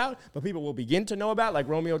know about, but people will begin to know about, like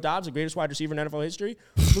Romeo Dobbs, the greatest wide receiver in NFL history.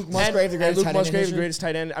 Luke Musgrave, the greatest Luke tight end in Musgrave, the history. greatest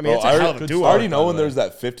tight end. I mean, Bro, it's a I hell already, of a duo. I already know by when the way. there's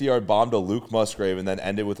that 50-yard bomb to Luke Musgrave and then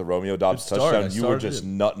ended with a Romeo Dobbs Good start. touchdown. I You were started just it.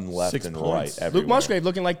 nutting left 6 and points. right everywhere. Luke Musgrave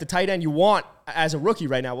looking like the tight end you want as a rookie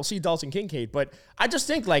right now. We'll see Dalton Kincaid, but I just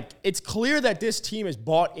think like it's clear that this team is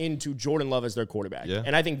bought into Jordan Love as their quarterback. Yeah.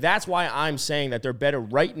 And I think that's why I'm saying that they're better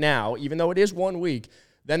right now, even though it is 1 week,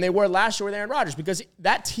 than they were last year with Aaron Rodgers, because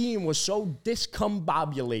that team was so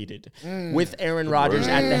discombobulated with Aaron Rodgers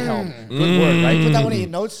at the helm. Good word, right? Put that one in your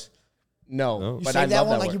notes. No, You but saved I that love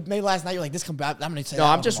one that like word. you made last night. You're like, this I'm going to say No, that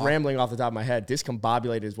I'm one just tomorrow. rambling off the top of my head.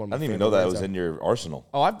 Discombobulated is one of I my didn't even favorite know that words was in your arsenal.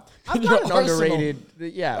 Oh, I've got Your an arsenal. underrated.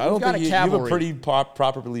 Yeah, I don't we've got think a you have a cavalry. pretty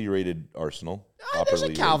properly rated arsenal. There's a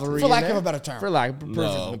Properly cavalry For in lack there. of a better term. For lack of proof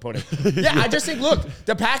in the pudding. Yeah, I just think, look,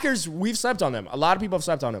 the Packers, we've slept on them. A lot of people have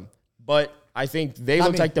slept on them. But I think they Not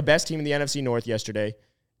looked me. like the best team in the NFC North yesterday.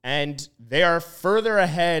 And they are further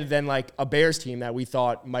ahead than like a Bears team that we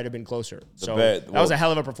thought might have been closer. So that was a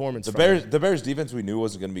hell of a performance. The from them. Bears defense we knew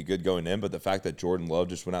wasn't going to be good going in, but the fact that Jordan Love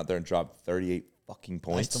just went out there and dropped 38 fucking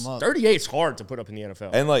points. Iced them up. 38 is hard to put up in the NFL.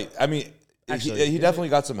 And like, I mean, Actually, he definitely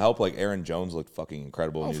got some help. Like Aaron Jones looked fucking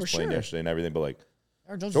incredible when he for was playing sure. yesterday and everything. But like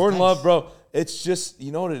Aaron Jones is Jordan nice. Love, bro, it's just,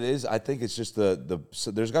 you know what it is? I think it's just so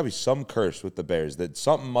there's got to be some curse with the Bears that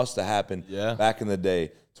something must have happened back in the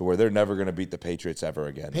day to where they're never going to beat the Patriots ever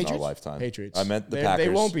again in our Patriots? lifetime. Patriots. I meant the They Packers.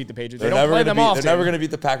 won't beat the Patriots. They're They don't never play gonna them often. They're never going to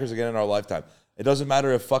beat the Packers again in our lifetime. It doesn't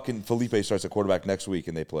matter if fucking Felipe starts a quarterback next week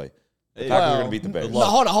and they play. The Packers are going to beat the Bears. No,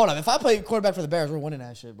 hold on. If I play quarterback for the Bears, we're winning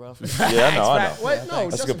that shit, bro. Yeah, I know. What? No,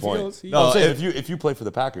 That's a Justin good point. Fields, No, I'm saying if you play for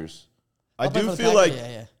the Packers, I play do for the feel Packers, like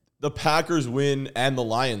yeah. the Packers win and the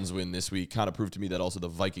Lions win this week kind of proved to me that also the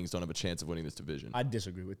Vikings don't have a chance of winning this division. I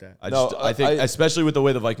disagree with that. I think, especially with the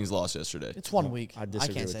way the Vikings lost yesterday. It's 1 week. I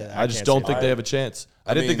disagree can't with say that. that. I just don't think they have a chance.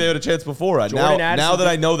 I didn't think mean, they had a chance before. Now that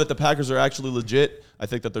I know that the Packers are actually legit, I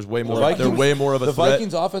think that there's way more. They're way more of a the threat.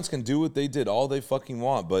 Vikings offense can do what they did all they fucking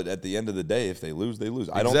want, but at the end of the day, if they lose, they lose.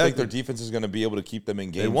 I don't think their defense is going to be able to keep them in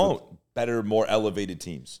games. They won't. With better, more elevated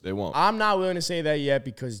teams. They won't. I'm not willing to say that yet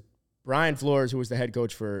because Brian Flores, who was the head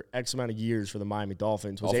coach for X amount of years for the Miami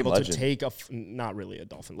Dolphins, was able to take not really a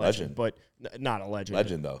Dolphin legend, but not a legend.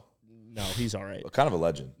 Legend, though. No, he's all right. Kind of a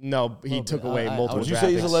legend. No, he took away multiple Would you draft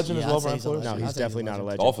say he's a picks. legend as well, Brian Flores? No, he's definitely not a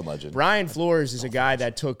legend. Dolphin legend. Brian Flores is a guy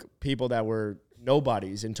that took people that were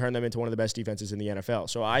nobodies and turned them into one of the best defenses in the NFL.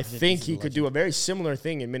 So I think he could do a very similar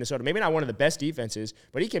thing in Minnesota. Maybe not one of the best defenses,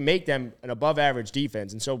 but he can make them an above-average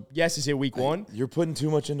defense. And so, yes, is it week one? You're putting too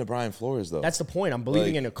much into Brian Flores, though. That's the point. I'm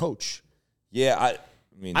believing in a coach. Yeah, I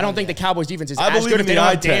mean, I don't think the Cowboys defense is I as believe good in if they the don't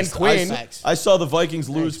eye have Dan test. Quinn. I saw the Vikings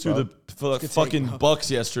lose bro. to the fucking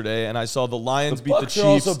Bucks yesterday, and I saw the Lions beat the Bucks Chiefs. are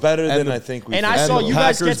also better than I think we And think. I saw the you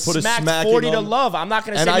guys Packers get put a smacked smacking 40 to on- love. I'm not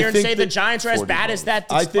going to And sit I here and think say the that- Giants are as bad as that.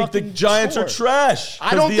 I think the fucking Giants score. are trash.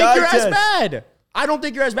 I don't 'cause think the you're eye as test- bad. I don't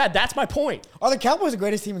think you're as bad. That's my point. Are the Cowboys the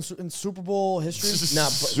greatest team in Super Bowl history? Nah,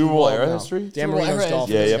 Super Bowl era no. history? Dan Super Bowl Marino's era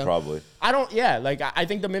Dolphins. Yeah, Yeah. probably. I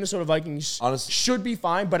think the Minnesota Vikings Honestly. should be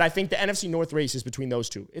fine, but I think the NFC North race is between those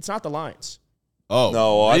two. It's not the Lions. Oh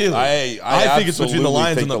No, really? I think it's between the absolutely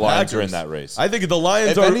Lions think and the Lions Packers are in that race. I think the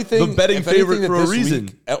Lions If are anything, the betting if anything favorite that for a this reason.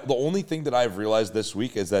 week- the only thing that I've realized this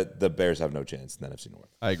week is that the Bears have no chance in the NFC North.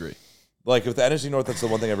 I agree. Like with the NFC North, that's the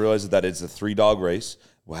one thing I've realized is that it's a 3-dog race.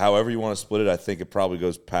 However you want to split it, I think it probably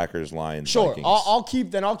goes Packers, Lions, Sure, Vikings. I'll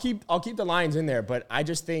keep the Lions in there, but I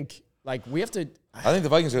just think like we have to. I think the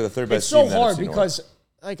Vikings are the third It's best so team in the hard NFC North. because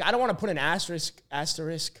like I don't want to put an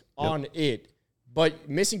asterisk on it, but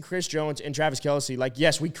missing Chris Jones and Travis Kelce, like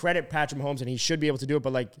yes, we credit Patrick Mahomes and he should be able to do it,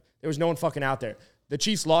 but like there was no one fucking out there. The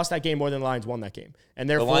Chiefs lost that game more than the Lions won that game, and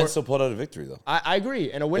the therefore Lions still pulled out a victory though. I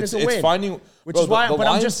agree, and a win It's is a win. finding, which bro, is why. the But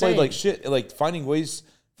Lions I'm just played saying, like shit. Like finding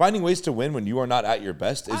ways to win when you are not at your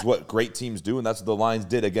best is what great teams do, and that's what the Lions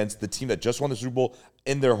did against the team that just won the Super Bowl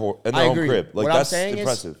in their home crib. Like what that's I'm saying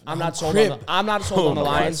impressive. is, I'm not sold on the God,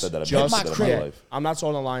 I Lions said that. I've just never said that in my yet. life. I'm not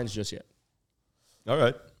sold on the Lions just yet. All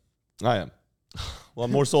right, I am. Well,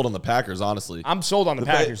 I'm more sold on the Packers, honestly. I'm sold on the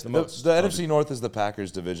Packers the most. The NFC North is the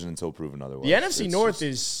Packers division until proven otherwise. The NFC It's North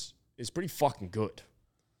just- is pretty fucking good.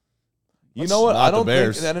 You know what? Not I the don't think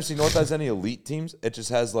Bears. the NFC North has any elite teams. It just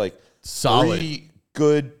has like Solid. 3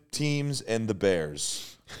 good teams and the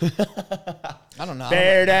Bears. I don't know.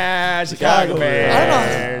 Bear down, Chicago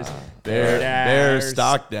Bears. Bears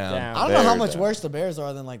stock down. I don't know how much worse the Bears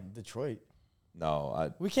are than like Detroit.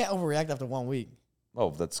 No, We can't overreact after 1 week.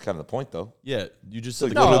 that's kind of the point though. Yeah, you just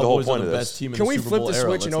said the No, the whole Cowboys point are of the this. best team in Can the we Super flip Bowl the era.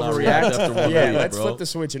 switch and Let's not overreact? react after 1 Yeah, week, let's bro. flip the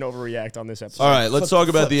switch and overreact on this episode. All right, let's talk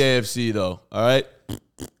about the AFC though. All right.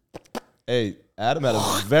 Hey, Adam had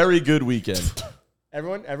a very good weekend.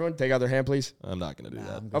 Everyone, take out their hand, please. I'm not gonna do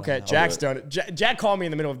that. Okay, Jack's done it. Jack called me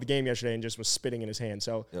in the middle of the game yesterday and just was spitting in his hand.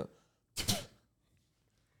 So Yeah.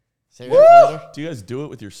 Save it for later. Do you guys do it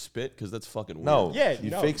with your spit? Because that's fucking weird. No, yeah, you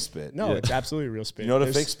no. fake spit. No, it's absolutely real spit. You know what a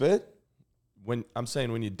There's- fake spit? When I'm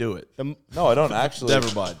saying when you do it. No, I don't actually.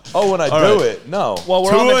 Never mind. Oh, when I All do right. it, no. Well,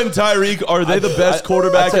 we're on Tua the, and Tyreek, are they the best I-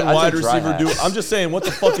 quarterback I'd and say wide dry receiver hat. duo? I'm just saying, what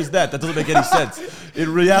the fuck is that? That doesn't make any sense.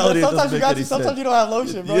 In reality, it Sometimes doesn't you make got any to. Sometimes sense. you don't have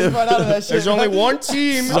lotion, bro. You run out of that shit. there's only one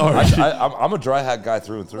team. Sorry. I'm a dry hat guy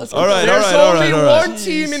through and through. All right, There's all right. only one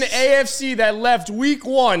team in the AFC that left week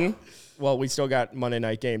one. Well, we still got Monday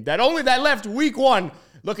night game. That left week one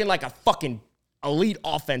looking like a fucking elite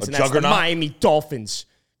offense, and that's the juggernaut? Miami Dolphins.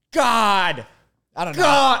 God. I don't know.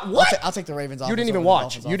 God, what? I'll take the Ravens. You didn't even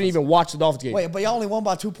watch. You didn't even watch the Dolphins game. Wait, but y'all only won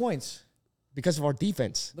by 2 points. Because of our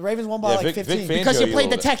defense. The Ravens won by like Vic 15. Fangio, Because you you played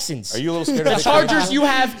the little- Texans. Are you a little scared The of Vic Chargers, Fangio? you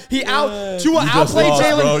have Tua You just outplayed lost, bro.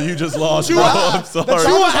 Jalen. You just lost, Tua- bro. I'm The sorry.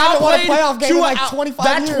 Chargers haven't won a playoff game in like 25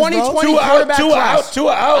 that years, 2020 bro. quarterback Tua class.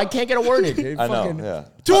 Tua out. I can't get a word in. I know, yeah.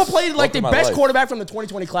 Tua played like the Welcome to my best life. quarterback from the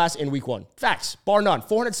 2020 class in week one. Facts, bar none.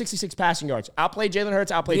 466 passing yards. Outplayed Jalen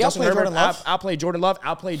Hurts, outplayed He Justin outplayed Herbert, Jordan Love? outplayed Jordan Love,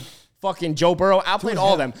 outplayed fucking Joe Burrow, outplayed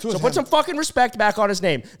all of them. So put some fucking respect back on his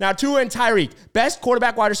name. Now, Tua and Tyreek, best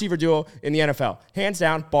quarterback wide receiver duo in the NFL. Hands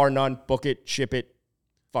down, bar none, book it, ship it.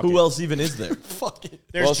 Fuck Who it. else even is there? Fuck it.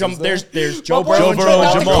 There's Joe Joe Burrow and Burrow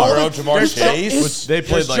and Jamar. Jamar Chase. Which they played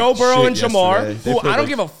There's like Joe Burrow shit and Jamar, yesterday. They who played I don't like-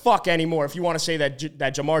 give a fuck anymore if you want to say that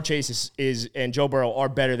that Jamar Chase is and Joe Burrow are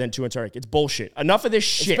better than Tua and Tyreek. It's bullshit. Enough of this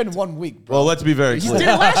shit. It's been 1 week, bro. Well, let's be very He clear. did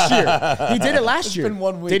it last year. He did it last year. been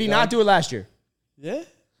 1 week, Did he not dog. do it last year? Yeah.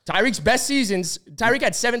 Tyreek's best seasons. Tyreek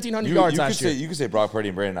had 1,700 yards last year. You could say Brock Purdy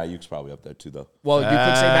and Brandon Ayuk's probably up there too, though. Well, you could say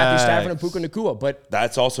Matthew Stafford and Facts. Puka Nacua, but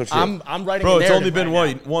That's also true. I'm writing. Bro, a it's only narrative been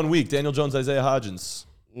right now. 1 week. Daniel Jones, Isaiah Hodgins.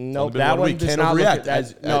 No, Only been that 1 one week. does Can't not look overreact at that.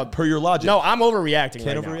 as- No, per your logic. No, I'm overreacting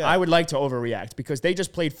Can't right now. overreact. I would like to overreact because they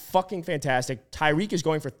just played fucking fantastic. Tyreek is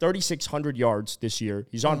going for 3,600 yards this year.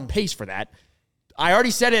 He's on pace for that. I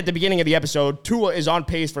already said it at the beginning of the episode. Tua is on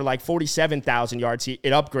pace for like 47,000 yards. It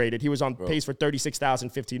upgraded. He was on pace for 36,000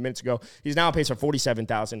 15 minutes ago. He's now on pace for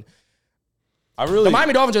 47,000. The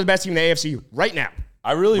Miami Dolphins are the best team in the AFC right now.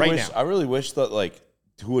 I really right wish. now. I really wish that like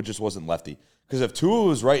Tua just wasn't lefty. Because if Tua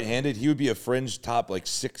was right-handed, he would be a fringe top like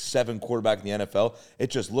 6-7 quarterback in the NFL. It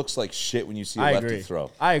just looks like shit when you see a I lefty agree. throw.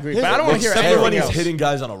 I agree. But I don't want to hear Except for when anything he's else. hitting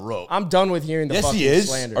guys on a rope. I'm done with hearing the Yes, fucking he is.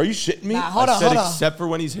 slander. Are you shitting me? Nah, hold I on, said hold on. except for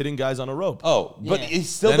when he's hitting guys on a rope. Oh, but Yeah. he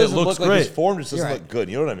still Then it doesn't looks look like his great. form just doesn't You're look right. good.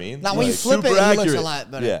 You know what I mean? Now, when you Like, flip it, super he looks accurate. a lot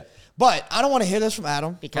better. Yeah. But I don't want to hear this from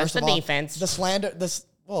Adam. Because First the of all, defense. The slander,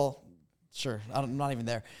 sure, I'm not even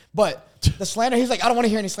there. But the slander, he's like, I don't want to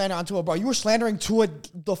hear any slander on Tua, bro. You were slandering Tua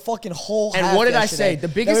the fucking whole And half what did I yesterday say? The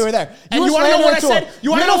that biggest. we were there. And were you want to know what I slandering said? Tua. You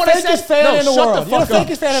want to You're know what the I said? fakest fan in the shut world. the You're fuck the up.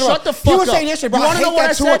 fakest fan in the world. Shut the fuck He was up. saying yesterday, bro, You I wanna hate know what that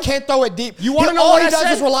I Tua said? can't throw it deep. You wanna know all what he I does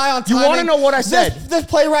said? is rely on You timing. wanna know what I said? This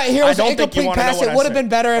play right here was an don't think you incomplete wanna know pass. what It I would have said. been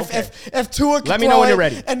better Okay. if Tua could Let me know throw when you're it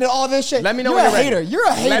ready. and all this shit. Let me know You're when a you're ready. hater. You're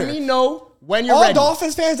a hater. Let me know when you're All ready.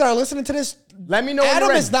 Dolphins fans that are listening to this, Let me know when Adam you're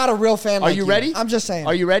ready. is not a real fan. Are like you ready? I'm just saying.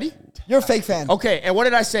 Are you ready? You're a fake fan. Okay, and what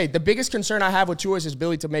did I say? The biggest concern I have with Tua is his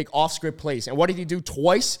ability to make off-script plays. And what did he do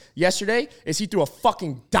twice yesterday? Is he threw a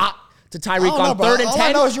fucking dot to Tyreek don't know, on bro. 3rd and All 10.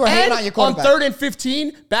 I know is you were hating and on your quarterback. on 3rd and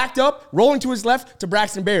 15, backed up, rolling to his left to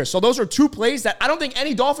Braxton Bears. So those are two plays that I don't think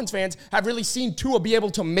any Dolphins fans have really seen Tua be able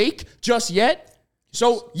to make just yet.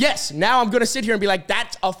 So, yes, now I'm going to sit here and be like,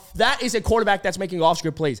 that is a quarterback that's making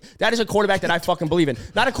off-script plays. That is a quarterback that I fucking believe in.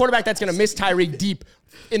 Not a quarterback that's going to miss Tyreek deep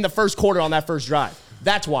in the first quarter on that first drive.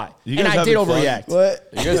 That's why. You And guys I did having fun? overreact. What?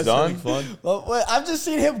 You guys done? Fun. Well, I've just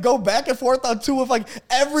seen him go back and forth on Tua like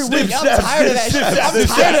every Snip, week. I'm snap, tired of that snip, shit. snap, I'm snip,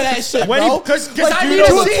 tired of snap. that shit, When bro. because Like, I you need know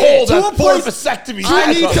to what? see it. Tua plays- vasectomy.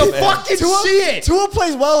 I need to fucking see it. Tua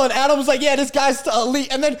plays well, and Adam was like, "Yeah, this guy's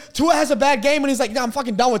elite." And then Tua has a bad game, and he's like, "No, I'm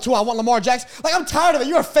fucking done with Tua. I want Lamar Jackson." Like, I'm tired of it.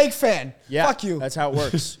 You're a fake fan. Yeah, Fuck you. That's how it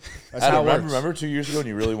works. That's Adam, how it works. remember 2 years ago when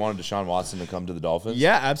you really wanted Deshaun Watson to come to the Dolphins?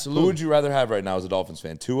 Yeah, Who absolutely. would you rather have right now as a Dolphins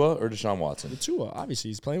fan, Tua or Deshaun Watson? Tua, obviously,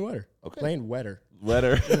 he's playing wetter. Okay. Playing wetter.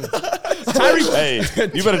 Letter. Hey,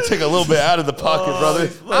 you better take a little bit out of the pocket, brother.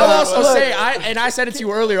 I'll also say, I said it to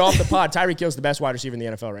you earlier off the pod, Tyreek Hill's the best wide receiver in the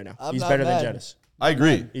NFL right now. I'm He's not better mad. than Jettis. I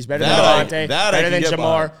agree. He's better That than Devontae, that I better can than get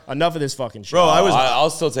Jamar. behind. Enough of this fucking shit. Bro, I'll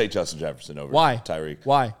still take Justin Jefferson over Why? Tyreek.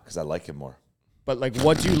 Why? Because I like him more. But, like,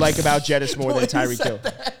 what do you like about Jettis more than Tyreek Hill?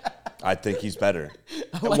 I think he's better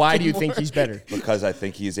And why do you think he's better? because I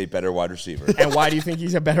think he is a better wide receiver. And why do you think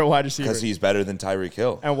he's a better wide receiver? Because he's better than Tyreek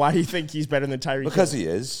Hill. And why do you think he's better than Tyreek Because Hill? he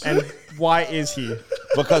is. And why is he?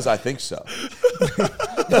 Because I think so.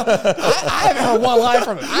 I haven't heard one line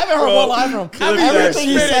from him. I haven't heard one line from him. Everything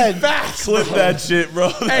he said. Clip that shit, bro.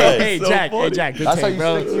 Hey, So Jack. funny. Hey, Jack. Good That's how take, you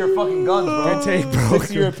bro. stick to your fucking guns, bro. Good take, bro. Stick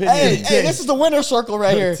to your opinion. Hey, this is the winner circle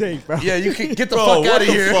right here. Good take, bro. Yeah, you can get the Bro, fuck what out of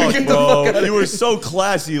the here. fuck, Get the bro? fuck out of You were so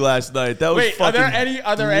classy last night. That was Wait, are fucking there any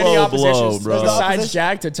low oppositions blow, bro. besides Opposition?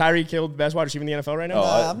 Jack to Tyreek Hill, the best wide receiver in the NFL right now?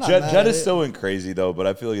 I'm not Jed, mad Jed at is it. still went crazy though, but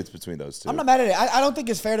I feel like it's between those two. I'm not mad at it. I don't think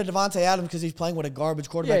it's fair to Devontae Adams because he's playing with a garbage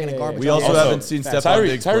quarterback Yeah, and a yeah, garbage. We also offense. haven't seen Stephon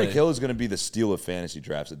Diggs Tyreek play. Hill is going to be the steal of fantasy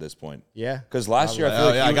drafts at this point. Yeah. Because last year I feel Oh,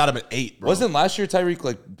 like yeah, he I got him at 8, bro. wasn't last year Tyreek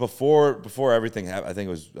like before everything happened. I think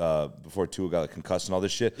it was before Tua got like, concussed and all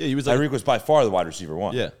this shit. Yeah, he was like- Tyreek was by far the wide receiver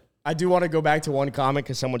one. Yeah. I do want to go back to one comment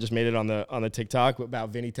because someone just made it on the TikTok about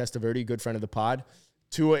Vinny Testaverde, good friend of the pod.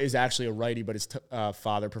 Tua is actually a righty, but his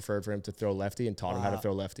father preferred for him to throw lefty and taught him how to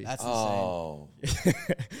throw lefty. That's insane. Oh,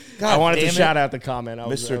 I wanted to damn it. shout out the comment.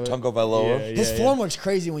 Mr. Tagovailoa. His form looks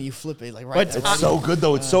crazy when you flip it, like right. But there. It's so good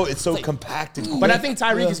though. It's so compact and quick. But I think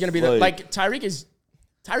Tyreek is going to be the Like-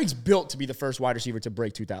 Tyreek's built to be the first wide receiver to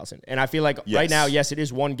break 2,000. And I feel like Yes. right now, yes, it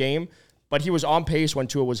is one game, but he was on pace when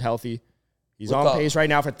Tua was healthy. He's With on the- pace right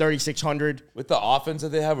now for 3,600. with the offense that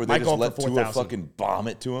they have, where they Might just go up let for Tua 4,000. fucking bomb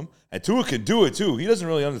it to him, and Tua can do it too. He doesn't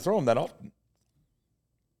really underthrow him that often.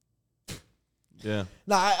 Yeah.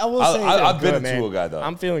 Nah, I will say. I've been Good, a man. Tua guy though.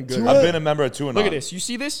 I'm feeling good. Tua- I've been a member of Tua. Look at this. You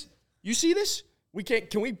see this? You see this? We can't.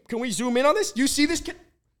 Can we zoom in on this? You see this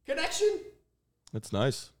connection? That's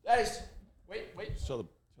nice. That is. Wait. Show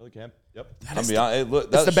the cam. Yep. I'm be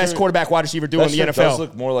honest, That's the best quarterback wide receiver duo in the NFL. Does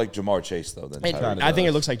look more like Jamar Chase though than I think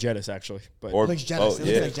it looks like Jettis actually, but It looks Jettis. It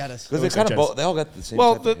looks like Jettis. because they kind of they all got the same.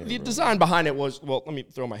 well, type of the hair, bro. design behind it was let me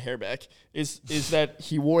throw my hair back. Is that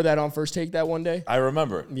he wore that on First Take that one day? I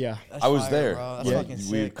remember. Yeah, I was fire, there. bro. That's fucking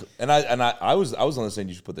sick. I was on the saying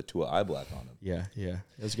you should put the Tua eye black on him. yeah,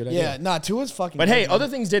 that's a good idea. Yeah, nah, Tua's fucking. But good, hey, man. other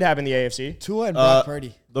things did happen in the AFC. Tua and Brock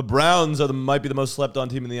Purdy. The Browns might be the most slept on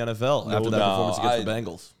team in the NFL after that performance against the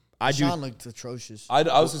Bengals. Sean looked atrocious. I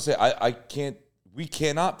was gonna say I can't. We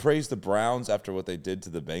cannot praise the Browns after what they did to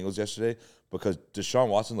the Bengals yesterday because Deshaun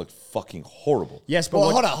Watson looked fucking horrible. Yes, but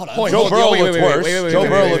Well, hold on. Joe Burrow looked worse. Joe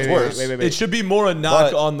Burrow looked worse. It should be more a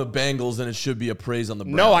knock But- on the Bengals than it should be a praise on the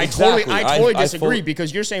Browns. No, I Exactly. totally I disagree fully-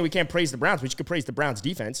 because you're saying we can't praise the Browns, but you could praise the Browns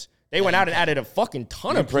defense. They went out and added a fucking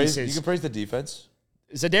ton of You pieces. can praise the defense.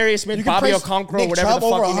 Zadarius Smith, You can Bobby praise Okonkwo, Nick whatever Chubb the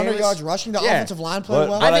fuck over his name 100 is. yards rushing. The Yeah. offensive line played But-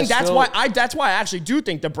 well. I think still- that's why I actually do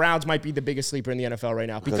think the Browns might be the biggest sleeper in the NFL right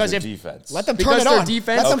now because their if defense. Let them turn because it their on.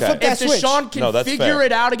 defense, Let them flip that if switch. Deshaun can No, that's figure fair.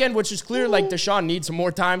 it out again, which is clear, like Deshaun needs some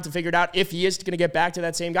more time to figure it out if he is going to get back to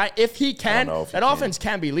that same guy. If he can, know if he that can. offense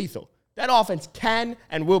can be lethal. That offense can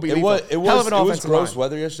and will be It lethal. was Hell of an offensive gross line.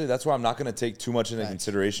 weather yesterday. That's why I'm not going to take too much into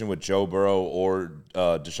consideration with Joe Burrow or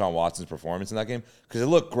Deshaun Watson's performance in that game because it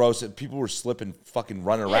looked gross. People were slipping, fucking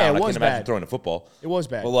running around. Yeah, it I was can't imagine bad. throwing a football. It was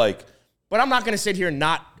bad. But But I'm not going to sit here and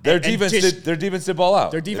not their and defense dish- did ball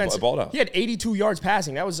out. Their defense balled out. He had 82 yards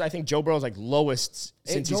passing. That was, I think, Joe Burrow's lowest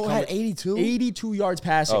since he's Joe come. had 82? 82 yards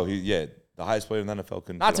passing. Oh, the highest player in the NFL.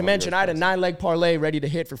 Couldn't Not get to 100 mention, I had a yards 9-leg parlay ready to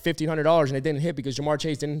hit for $1,500, and it didn't hit because Jamar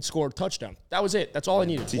Chase didn't score a touchdown. That was it. That's all I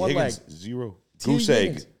needed. T. One Higgins, leg. 0. T. Goose egg.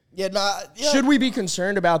 Higgins. Yeah. Should we be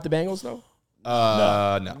concerned about the Bengals, though?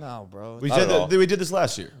 No. No, bro. We Not at all. did this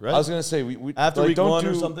last year, right? I was gonna say we After week don't one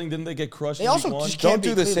or do- something, didn't they get crushed? They in also week one? just Don't can't do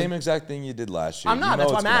beat the Cleveland. same exact thing you did last year. I'm not. You know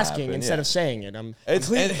That's why it's I'm gonna asking happen, instead yeah. of saying it.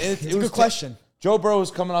 It's a good question. Joe Burrow was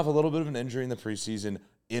coming off a little bit of an injury in the preseason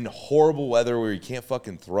in horrible weather where he can't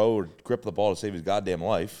fucking throw or grip the ball to save his goddamn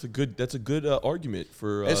life. That's a good argument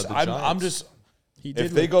for the I'm Giants. just He did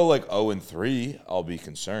if they look, go like 0-3, I'll be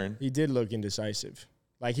concerned. he did look indecisive.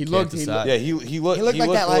 Like he looked. decide. Yeah, he looked. He looked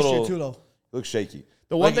like that a last little, year too, though. He looked shaky.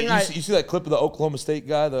 The one Like, thing you see that clip of the Oklahoma State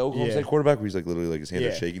guy, the Oklahoma Yeah. State quarterback, where he's like literally like his hands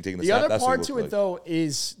are shaking, taking the The snap. other That's what part he to looked it, like. though,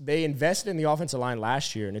 is they invested in the offensive line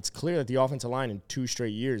last year, and it's clear that the offensive line in 2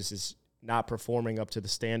 straight years is not performing up to the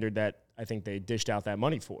standard that I think they dished out that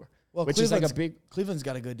money for. Well, which is like a big. Cleveland's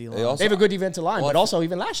got a good deal. They on. also- They have a good defensive line, Well, but also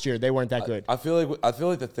even last year they weren't that good. I feel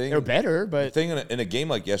like the thing They're better, the but thing in a game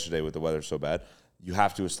like yesterday with the weather so bad, you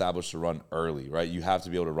have to establish the run early, right? You have to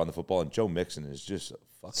be able to run the football, and Joe Mixon is just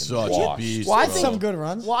fucking Such a washed. beast. Well, I bro. think Some good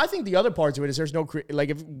runs. Well, I think the other part to it is there's no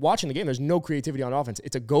if watching the game, there's no creativity on offense.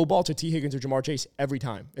 It's a go ball to T. Higgins or Jamar Chase every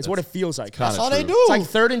time. It's what it feels like. That's kinda all they true. do. It's like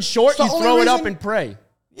 3rd and short, It's the you only throw it up reason- and pray.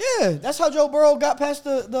 Yeah, that's how Joe Burrow got past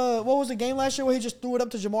the what was the game last year where he just threw it up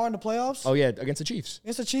to Jamar in the playoffs? Oh yeah, against the Chiefs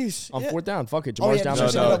It's the Chiefs. on Yeah. 4th down. Fuck it, Oh, Jamar's yeah, down the by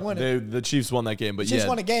Chiefs seven. ended up winning. The Chiefs won that game, but Chiefs yeah,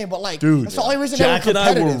 won a game, but like, dude, that's the only reason Jack they were and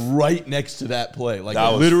I competitive. were right next to that play, like That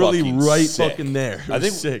was literally fucking right sick. fucking there. It I was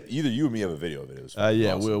think sick. either you or me have a video of it. It was fucking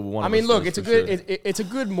Yeah, awesome. one I of mean, us look, does it's a for good sure. it's a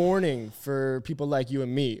good morning for people like you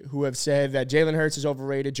and me who have said that Jalen Hurts is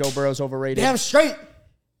overrated, Joe Burrow's overrated, Damn straight.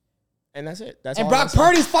 and that's it. That's And all Brock I'm saying.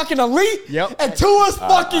 Purdy's fucking elite. Yep. And Tua's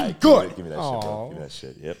fucking good. Give me that shit, bro. Aw. Give me that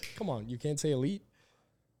shit. Yep. Come on, you can't say elite.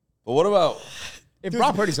 But what about? If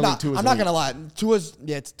Brock Purdy's elite, too, I'm not gonna lie. Tua's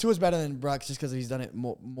better than Brock just because he's done it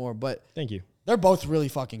more. But Thank you. they're both really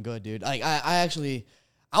fucking good, dude. Like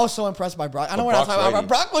I was so impressed by Brock. I know But we're not Brock's talking about ready.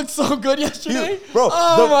 Brock looked so good yesterday. Bro,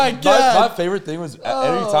 oh my god. My favorite thing was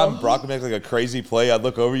every time Brock would make like a crazy play, I'd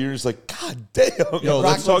look over you and just like, God damn. Yo, Brock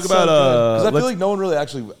let's talk looks so about Because I feel let's- like no one really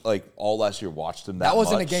actually like all last year watched him That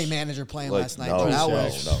wasn't much. a game manager playing Like, last night. no, bro. That no,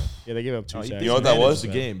 was no. Yeah, they gave up 2 sacks. You know what that was? the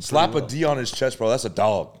game Slap pretty a D on his chest, bro. That's a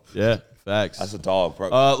dog. yeah, facts. That's a dog,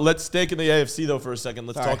 bro. Let's stick in the AFC though for a second.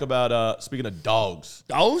 Let's talk about speaking of dogs,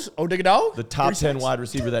 Dogs? Oh, dig a dog? the top 10 sacks. wide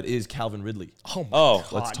receiver that is Calvin Ridley. Oh,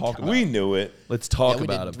 Let's talk about we it. knew it. Let's talk we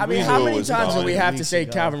about did. him. I mean, We how knew it many was times do coming we have to weeks say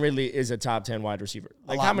ago. Calvin Ridley is a top 10 wide receiver?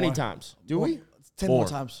 Like, lot how many more. times? Do we? 10 more Four.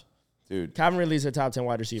 times. Dude. Calvin Ridley is a top 10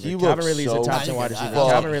 wide receiver. He Calvin looks Ridley is a so top 10 wide good. receiver. Well,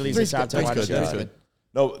 Calvin Ridley is a three's top good. 10 wide Three's good. receiver. Three's good.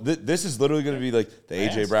 No, this is literally going to be like the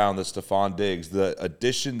A.J. Brown, the Stephon Diggs, the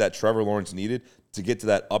addition that Trevor Lawrence needed to get to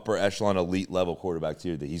that upper echelon elite level quarterback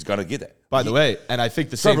tier that he's going to get at. By the way, and I think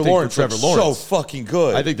the same Trevor thing Lawrence for Trevor looks Lawrence. so fucking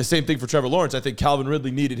good. I think the same thing for Trevor Lawrence. I think Calvin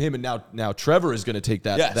Ridley needed him, and now Trevor is going to take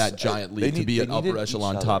that Yes. that giant They leap to need- be they an upper needed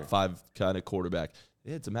echelon each top other. 5 kind of quarterback.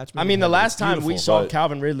 Yeah, it's a match. I mean, the last time we Beautiful. saw But-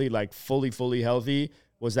 Calvin Ridley like fully healthy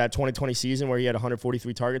was that 2020 season where he had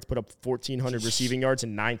 143 targets, put up 1,400 receiving yards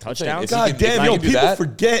and 9 touchdowns. God damn, yo, people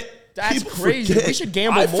forget. That's People crazy. forget. We should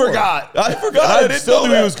gamble I more. forgot. I didn't still know knew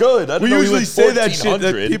he that. was good. I didn't We know he usually went say that shit that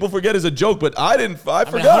 1,400. people forget as a joke, but I didn't. I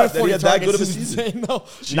mean, forgot that he had 140 that good of a targets is season. insane, though.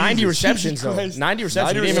 90 Jesus receptions, though. Christ. 90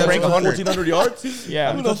 receptions. 90 Didn't even break receptions, 100. 1,400 yards.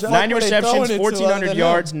 Yeah. Who the fuck 90 were they receptions, throwing it to 1,400 other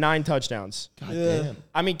yards, 9 touchdowns. God damn.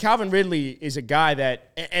 I mean, Calvin Ridley is a guy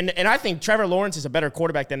that, and I think Trevor Lawrence is a better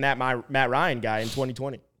quarterback than that Matt Ryan guy in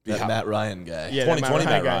 2020. That Matt Ryan guy. Yeah, that 2020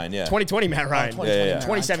 Matt guy. Ryan, yeah. 2020 Matt Ryan.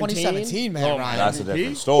 2017 Matt Ryan. That's a MVP?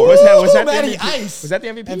 different story. Was that the Matty MVP? Ice. Was that the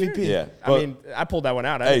MVP? MVP. year? Yeah. I mean, I pulled that one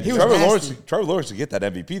out. Hey, He was Trevor nasty. Lawrence to get that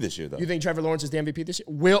MVP this year, though. You think Trevor Lawrence is the MVP this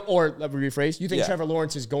year? Or let me rephrase, you think Yeah. Trevor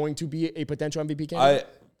Lawrence is going to be a potential MVP candidate?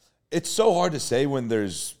 It's so hard to say when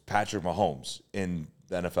there's Patrick Mahomes in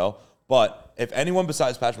the NFL, but if anyone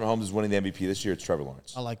besides Patrick Mahomes is winning the MVP this year, it's Trevor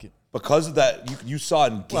Lawrence. I like it. Because of that, you saw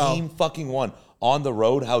in game fucking one on the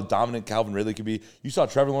road how dominant Calvin Ridley could be. You saw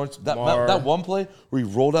Trevor Lawrence, that one play where he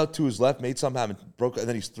rolled out to his left, made something happen, broke, and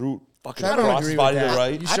then he threw fucking Trevor across agree his with body to that. the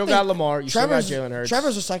right. You still got Lamar. You still got Jalen Hurts.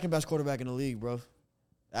 Trevor's the second best quarterback in the league, bro.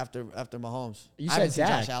 After Mahomes. You I haven't said seen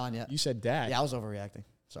Dak. Josh Allen yet. You said Dak. Yeah, I was overreacting.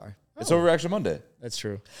 Sorry. It's Overreaction Monday. That's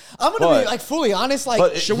true. I'm gonna be like fully honest. Like,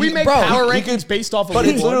 But Should we he- make bro, power he rankings based off of But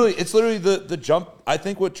week it's one? literally the jump. I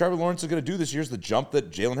think what Trevor Lawrence is going to do this year is the jump that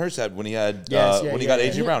Jalen Hurts had when he had got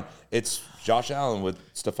AJ Brown. It's Josh Allen with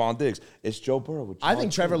Stephon Diggs. It's Joe Burrow with I John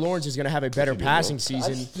think Trevor Fields. Lawrence is going to have a better passing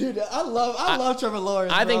season. dude, I love Trevor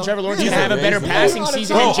Lawrence. I think bro. Trevor Lawrence is He's going to have a better amazing. passing Bro,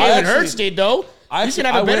 season I than Jalen actually- Hurts did, though. He's going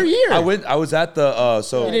to have a better year. I was at the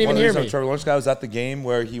so You didn't even one of the hear reasons I'm me. a Trevor Lawrence guy was at the game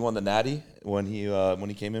where he won the Natty when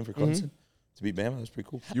he came in for Clemson to beat Bama. That was pretty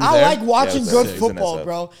cool. I like watching Yeah, good it's football, SF.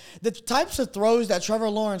 bro. The types of throws that Trevor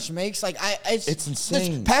Lawrence makes, like It's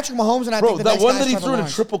insane. Patrick Mahomes and I Bro, think the that next one guy that is he Trevor threw in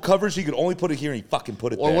Lawrence. triple coverage, he could only put it here and he fucking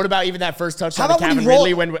put it Or there. what about even that first touchdown How to about when Calvin he rolled-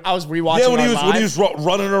 Ridley when I was rewatching when he live? was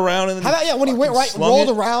running around and then How about when he went fucking right, slung rolled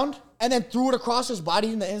it? around, and then threw it across his body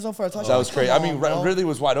in the end zone for a touchdown? That was crazy. I Come mean, on, bro. Ridley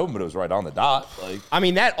was wide open, but it was right on the dot. Like, I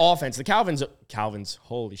mean, that offense, the Calvin's,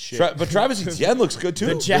 holy shit. but Travis Etienne looks good too.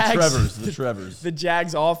 The Jags. The Trevor's. The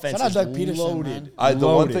Jags offense Shout out is Doug Peterson, loaded. man. The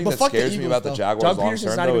one Loaded. thing But that fuck the scares me Eagles, about the though. Jaguars Doug long Peterson's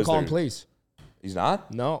term not though even is calling they're- plays. He's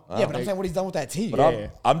not. No. Yeah, but I'm saying what he's done with that team. But Yeah.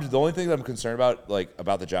 I'm the only thing that I'm concerned about,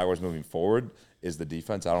 about the Jaguars moving forward, is the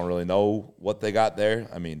defense. I don't really know what they got there.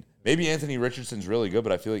 I mean, maybe Anthony Richardson's really good,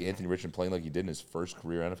 but I feel like Anthony Richardson playing like he did in his first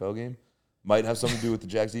career NFL game might have something to do with the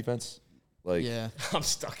Jags defense. Like, Yeah. I'm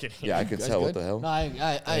stuck in here. yeah, I could tell. What the hell? No,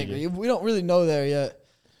 I agree. We don't really know there yet.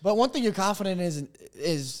 But one thing you're confident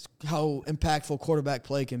is how impactful quarterback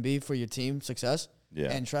play can be for your team success.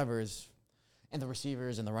 Yeah. And Trevor is, and the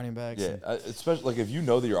receivers and the running backs. Yeah, especially like if you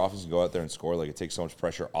know that your offense can go out there and score, like it takes so much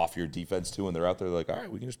pressure off your defense too, and they're out there like, all right,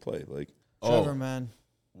 we can just play. Like, Trevor, man.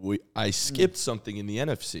 I skipped something in the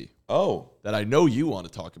NFC oh, that I know you want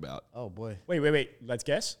to talk about. Oh, boy. Wait. Let's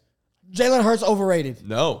guess. Jalen Hurts overrated.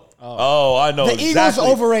 No. I know. The Eagles exactly.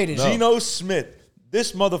 overrated. No. Geno Smith.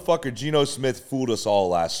 This motherfucker, Geno Smith, fooled us all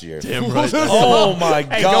last year. Damn right. Oh my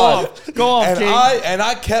Hey, God! go off, and King.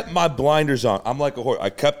 I kept my blinders on. I'm like a horse. I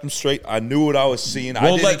kept them straight. I knew what I was seeing.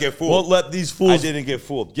 I didn't get fooled. Won't let these I fools didn't get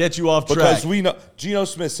fooled. get you off track. Because we know Geno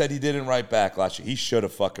Smith said he didn't write back last year. He should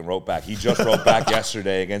have fucking wrote back. He just wrote back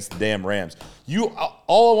yesterday against the damn Rams.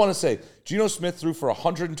 All I want to say, Geno Smith threw for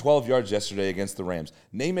 112 yards yesterday against the Rams.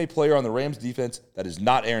 Name a player on the Rams defense that is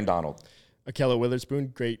not Aaron Donald. Akella Witherspoon,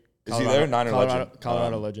 great. Is he there? Niner legend.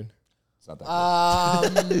 Colorado legend. It's not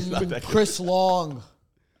that good. Chris Long.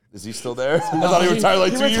 Is he still there? I thought he retired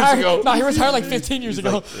like 2 years ago. No, he retired like 15 years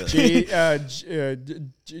ago.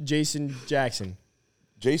 Jason Jackson.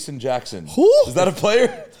 Jason Jackson. Who? Is that a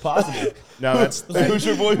player? Positive. No, that's Who's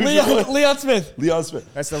your boy? Who's your boy? Leon Smith. Leon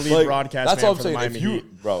Smith. That's the lead broadcast That's man all I'm for the saying. Miami If you,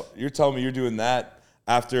 Heat. bro, you're telling me you're doing that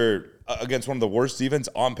after against one of the worst defense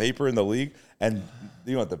on paper in the league, and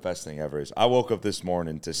you know what the best thing ever is? I woke up this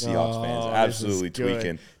morning to Seahawks fans absolutely this is good.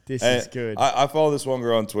 tweaking. This And is good. I follow this one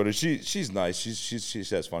girl on Twitter. She's nice. She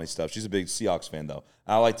says funny stuff. She's a big Seahawks fan though.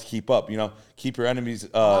 I like to keep up. You know, keep your enemies,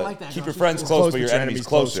 like that keep girl. your She's friends cool. close, but your enemies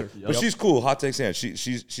closer. But Yep. she's cool. Hot takes in.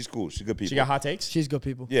 She's cool. She's good people. She got hot takes? She's good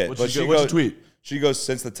people. Yeah, What'd but she she go- what'd goes. she tweet? She goes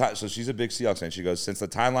since the time. So she's a big Seahawks fan. She goes since the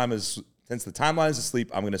timeline is asleep.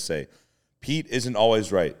 I'm gonna say, Pete isn't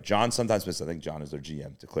always right. John sometimes misses. I think John is their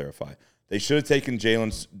GM to clarify. They should have taken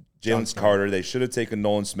Jalen Carter. They should have taken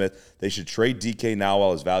Nolan Smith. They should trade DK now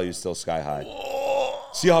while his value is still sky high.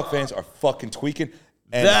 Seahawks fans are fucking tweaking.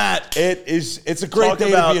 And it's a great Talk day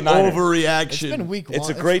to about be a Niner. overreaction. It's been week one. It's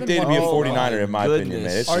a great day to be a 49er, in my opinion,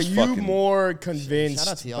 man. It's Are just you fucking, more Shout out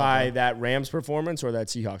convinced to y'all, by bro. that Rams performance or that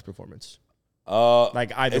Seahawks performance?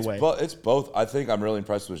 Like either way. It's both. I think I'm really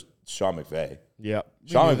impressed with Sean McVay. Yeah.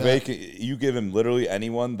 Sean McVay, you give him literally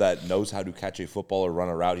anyone that knows how to catch a football or run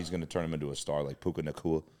a route, he's going to turn him into a star like Puka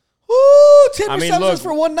Nacua. Woo! 10 I mean, receptions look,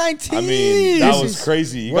 for 119. I mean, that was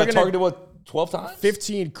crazy. You we're got gonna- targeted, what, 12 times?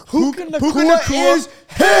 15. Puka Puka Nacua is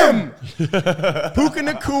him. Puka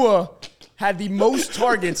Nacua had the most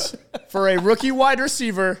targets for a rookie wide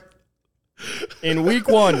receiver in week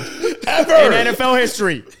 1 Ever. in NFL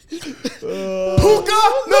history. Puka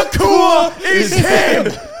Nacua is him.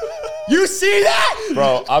 You see that?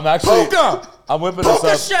 Bro, I'm actually. Puka. I'm whipping this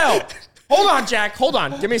Puka up. shell. Hold on, Jack. Hold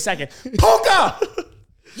on. Give me a second. Puka.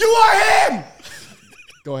 You are him.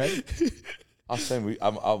 Go ahead. I was saying, I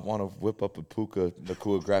want to whip up a Puka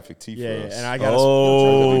Nacua graphic tee for Yeah, us. and I got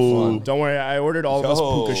Oh. Don't worry, I ordered all of us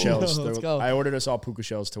Yo. puka shells. Let's go. I ordered us all puka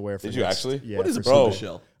shells to wear for Did you this. actually? Yeah. What is a for Bro, puka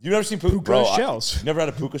shell? you never seen Puka? Puka Bro, shells. You never had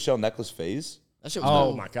a Puka shell necklace phase? That shit was Oh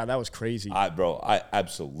dope. my god, that was crazy. I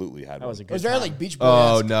absolutely had That was a one. good It was very time. like Beach Boy.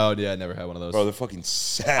 Oh no, yeah, I never had one of those. Bro, they're fucking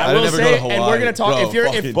sad. I I will never say, go to and we're Hawaii. gonna talk. Bro, if you're,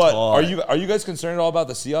 fucking But talk. are you guys concerned at all about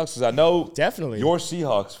the Seahawks? Because I know Definitely. your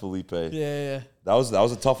Seahawks, Felipe. Yeah. That was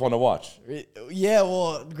a tough one to watch. Yeah,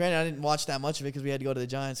 well, granted, I didn't watch that much of it because we had to go to the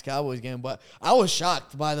Giants-Cowboys game, but I was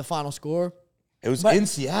shocked by the final score. It was But- in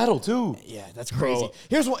Seattle too. Yeah, that's Bro.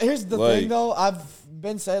 crazy. Here's the Like- thing, though. I've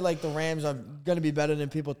been said, like, the Rams are going to be better than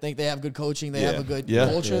people think. They have good coaching. They have a good Yeah.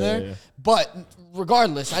 culture Yeah, there. yeah. But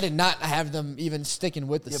regardless, I did not have them even sticking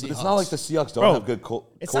with the Yeah, Seahawks. but it's not like the Seahawks don't Bro, have good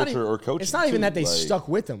It's not culture even- or coaching. It's not even too. that they Like, stuck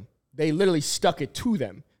with them. They literally stuck it to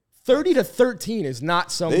them. 30-13 is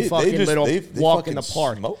not some They fucking just- little they walk in the fucking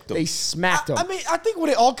park. smoked them. They smacked them. I mean, I think what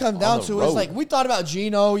it all comes down the to is road. like we thought about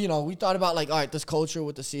Geno. You know, we thought about like, all right, this culture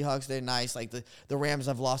with the Seahawks, they're nice. Like the Rams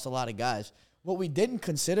have lost a lot of guys. What we didn't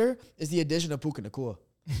consider is the addition of Puka Nacua.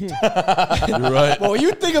 You're right. Well, when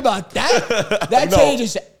you think about that, that No.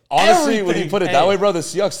 changes Honestly, everything. when you put it that way, bro, the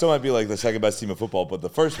Seahawks still might be like the second best team of football, but the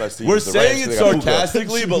first best team. We're is the saying Rams. it They got Puka.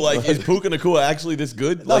 sarcastically, but like, is Puka Nacua actually this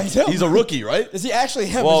good? No, Like, he's him. he's a rookie, right? Is he actually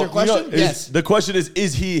him? Well, is your question? you know, Yes. The question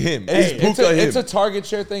is he him? It's, Is Puka him? it's a target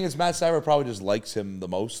share thing. Is Matt Stafford probably just likes him the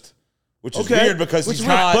most, which is Okay. weird because Which he's is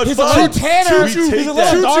not. weird, but He's a fine. little tanner. We He's take a that.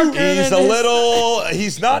 little darker. He's than a his- little.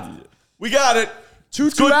 He's not. We got it.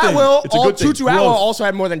 Tutu good thing. Atwell, It's a good thing. Tutu Atwell Growth. also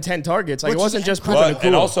had more than 10 targets. Like, it Which wasn't is just Puka But,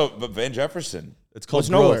 and Nacua. also, but Van Jefferson. It's called Was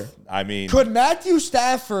growth. nowhere. I mean, Could Matthew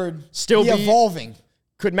Stafford Still be be- evolving?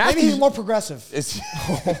 Could Maybe Matthew he's more progressive. it's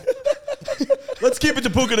Let's keep it to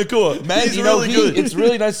Puka Nacua. man. He's You know, really good. it's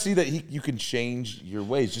really nice to see that you can change your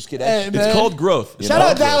ways. Just get Hey, edgy. man. It's called growth. You Shout know?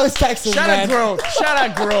 out Dallas, Texas, Shout man. out growth. Shout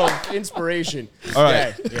out growth. Inspiration. All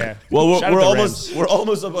right. Yeah. Well, Shout out we're the almost Rams. we're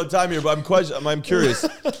almost up on time here, but I'm curious.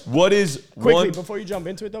 What is Quickly, one? before you jump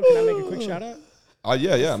into it, though, can I make a quick shout out?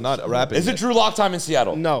 Yeah. I'm not rapping. Is it Drew Lock time in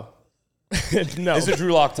Seattle? No. No. Is it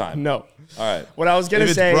Drew Lock time? No. All right. What I was going If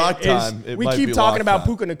to it's say Brock is time, it we might keep be talking lock about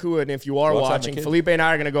time. Puka Nacua, and if you are Brock time, watching, McKinney. Felipe and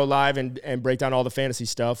I are going to go live and break down all the fantasy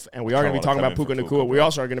stuff, and we are going to be wanna talking about come Puka in for Nacua. Cooper We Cup.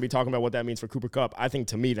 also are going to be talking about what that means for Cooper Cup. I think,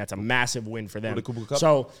 to me, that's a massive win for them. the Cooper Cup?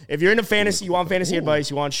 So if you're into fantasy, you want fantasy advice,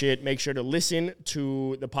 you want shit, make sure to listen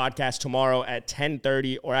to the podcast tomorrow at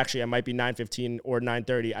 10:30, or actually, it might be 9:15 or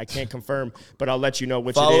 9:30. I can't confirm, but I'll let you know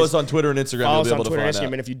which it Follow is. us on Twitter and Instagram. Follow You'll us be on able to Twitter and find Instagram,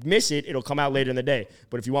 out. and if you miss it, it'll come out later in the day.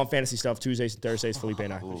 But if you want fantasy stuff, Tuesdays and Thursdays, Felipe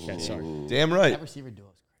and I. Okay, sorry. Damn right. Receiver duo.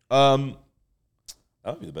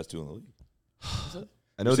 That would be the best duo in the league.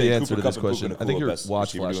 I know You're the saying answer Cooper to this Cup and question. Puka I think Nacua your best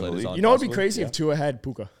watch receiver doing flashlight the is league. on. You know what would be possibly. crazy if Tua had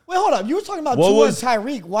Puka? Wait, hold on. You were talking about What Tua was- and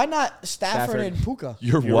Tyreek. Why not Stafford Stafford. and Puka?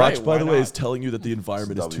 Your You're watch, right, by why the way, not? is telling you that the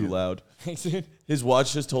environment is too W. loud. Yeah, His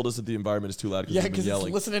watch just told us that the environment is too loud because because we've been it's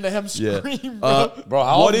yelling. listening to him Yeah. scream, bro, Bro,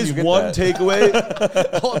 how What often is do you get one that?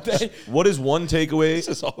 takeaway? all day. What is one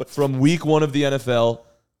takeaway from week 1 of the NFL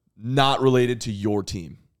not related to your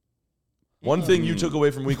team? One thing you took away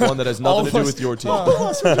from week 1 that has nothing to do with your team.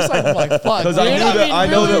 Just like, fuck, Because man. I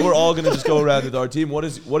know that really? we're all going to just go around with our team. What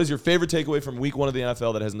is your favorite takeaway from week 1 of the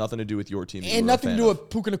NFL that has nothing to do with your team? that you And were a nothing to fan do of? with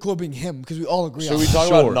Puka Nacua being him, because we all agree Should on we that. talk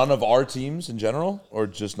Sure. about none of our teams in general, or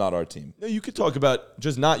just not our team? No, you could talk about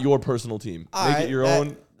just not your personal team. All Make right, it your that,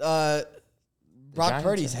 own. Brock Giants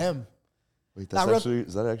Purdy's are- him. Wait, Not real-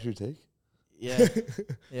 is that actually your take? Yeah.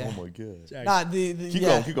 Yeah. Oh my god. Nah, the Keep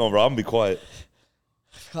yeah. going, bro. I'm gonna be quiet.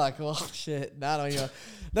 Fuck, well, shit. Nah, I don't even.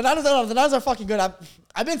 The Niners are fucking good.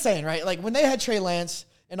 I've been saying, right? Like, when they had Trey Lance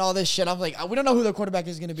and all this shit, I'm like, we don't know who their quarterback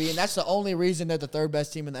is going to be, and that's the only reason they're the third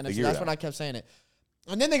best team in the NFC. Figure it That's out. when I kept saying it.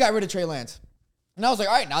 And then they got rid of Trey Lance. And I was like,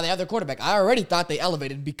 all right, now they have their quarterback. I already thought they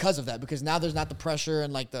elevated because of that, because now there's not the pressure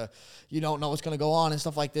and, like, you don't know what's going to go on and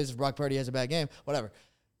stuff like this. If Brock Purdy has a bad game, whatever.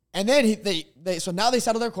 And then so now they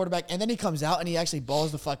settle their quarterback, and then he comes out and he actually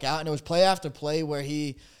balls the fuck out, and it was play after play where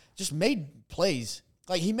he just made plays.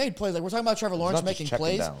 Like, he made plays. Like, we're talking about Trevor Lawrence not just making checking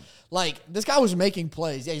plays. down. Like, this guy was making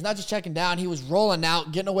plays. Yeah, he's not just checking down. He was rolling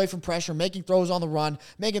out, getting away from pressure, making throws on the run,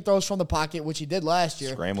 making throws from the pocket, which he did last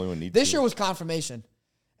year. Scrambling when needed. This year was confirmation.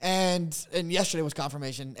 And yesterday was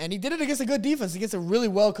confirmation. And he did it against a good defense, against a really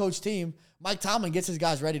well-coached team. Mike Tomlin gets his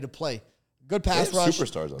guys ready to play. Good pass rush.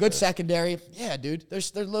 Superstars out good there. secondary. Yeah, dude.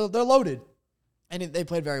 They're loaded. And they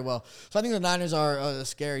played very well. So I think the Niners are a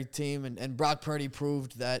scary team. And Brock Purdy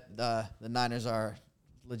proved that the Niners are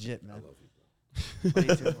legit, man. I love you, bro.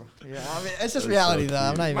 Me too, bro. Yeah, I mean, it's just reality, though.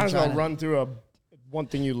 I'm not even Might as well trying to run through one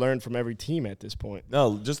thing you learned from every team at this point.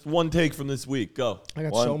 No, just one take from this week. Go. I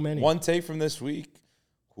got so many. One take from this week.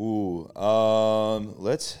 Ooh,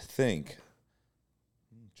 let's think.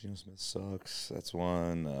 Geno Smith sucks. That's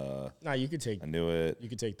one. Nah, you could take. I knew it. You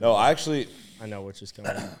could take. No, actually. I know which is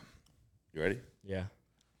coming. You ready? Yeah.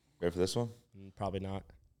 Ready for this one? Probably not.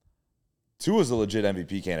 Tua's a legit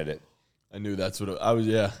MVP candidate. I knew that's what I was.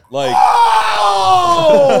 Yeah. Like.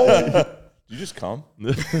 Oh! You just come.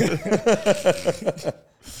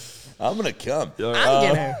 I'm gonna come. I'm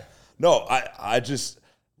gonna. No, I just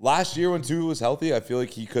last year when Tua was healthy, I feel like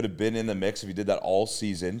he could have been in the mix if he did that all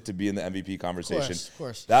season to be in the MVP conversation. Of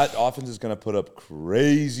course. That offense is gonna put up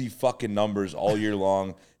crazy fucking numbers all year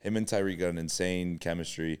long. Him and Tyreek got an insane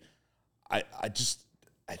chemistry. I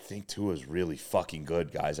think Tua's really fucking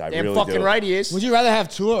good, guys. I Damn really fucking do. right he is. Would you rather have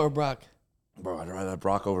Tua or Brock? Bro, I'd rather have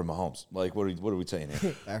Brock over Mahomes. Like, what are we saying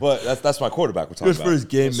here? But that's my quarterback we're talking Good about. for his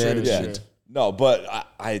game true, management. true. No, but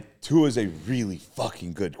Tua is a really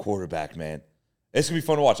fucking good quarterback, man. It's going to be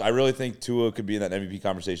fun to watch. I really think Tua could be in that MVP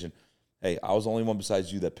conversation. Hey, I was the only one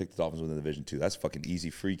besides you that picked the Dolphins within the division, too. That's fucking easy,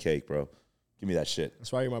 free cake, bro. Give me that shit.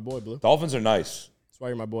 That's why you're my boy, Blue. Dolphins are nice, That's why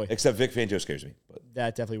you're my boy. except Vic Fangio scares me. But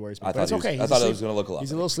That definitely worries me. I But thought it's he was- okay. I He's thought it asleep. was gonna look a lot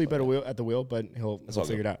He's a better. little sleep at the wheel, but he'll all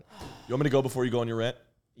figure it good. out. You want me to go before you go on your rant?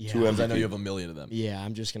 Yeah. 2 Because I know MVP. you have a million of them. Yeah,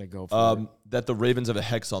 I'm just gonna go for it. That the Ravens have a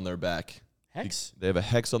hex on their back. Hex. They have a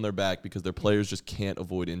hex on their back because their players just can't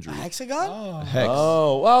avoid injury. Hexagon? A hex.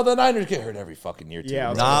 Oh, well, the Niners get hurt every fucking year, too. Yeah,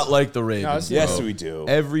 bro. Not like the Ravens. Yes, bro. we do.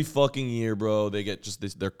 Every fucking year, bro, they get just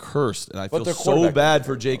this. They're cursed, and I But feel their so quarterback bad is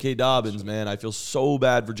for good, J.K. Dobbins, man. I feel so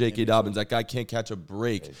bad for J.K. Dobbins. That guy can't catch a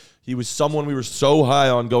break. He was someone we were so high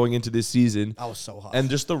on going into this season. I was so hot. And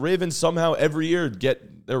just the Ravens somehow every year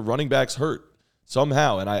get their running backs hurt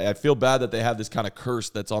somehow. And I feel bad that they have this kind of curse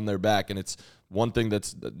that's on their back. And it's one thing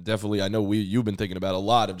that's definitely, I know you've been thinking about a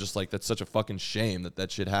lot of just like, that's such a fucking shame that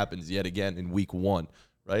shit happens yet again in week 1,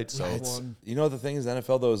 right? So You know, the thing is, the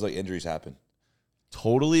NFL, though, is like injuries happen.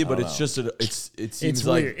 totally, but it's know. just, it seems It's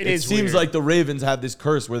like, weird. it is seems weird. like the Ravens have this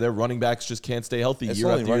curse where their running backs just can't stay healthy It's year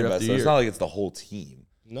only after running year backs, after so year. it's not like it's the whole team.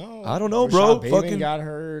 No, I don't know, bro. Rashad Bateman Fucking got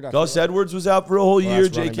hurt. Gus Edwards was out for a whole year.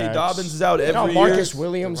 Last running J.K. backs. Dobbins is out every No, year. Marcus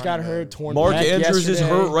Williams got hurt. Torn Mark pec Andrews is yesterday.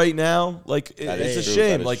 hurt right now. Like That it's a is true. shame.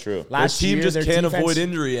 That is Like true. Last their team year, just their can't defense- avoid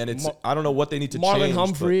injury, and it's I don't know what they need to Marlon change. but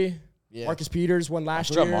Humphrey, Yeah. Marcus Peters won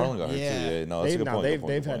last I year. forgot Marlon got hurt, Yeah. too. Yeah, no, that's a good point. They've good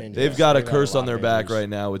point. had injuries. They've got a They've had curse lot on their of back injuries. right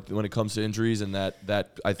now when it comes to injuries, and that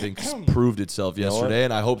I think proved itself know what? yesterday.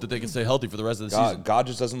 And I hope that they can stay healthy for the rest of the season. God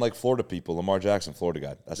just doesn't like Florida people. Lamar Jackson, Florida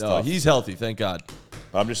guy. That's No, tough. he's healthy, thank God.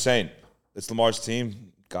 But I'm just saying, it's Lamar's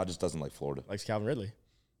team. God just doesn't like Florida. Likes Calvin Ridley.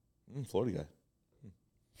 Florida guy.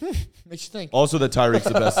 Makes you think. Also, that Tyreek's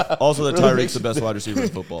the best. Also, that Tyreek's the best wide receiver in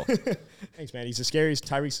football. Thanks, man.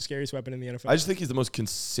 Tyreek's the scariest weapon in the NFL. I just think he's the most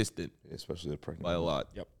consistent Especially the pregnant. by a lot.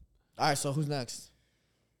 Yep. All right, so who's next?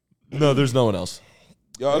 No, there's no one else.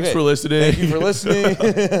 Yo, Thanks okay. for listening. Thank you for listening.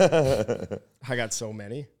 I got so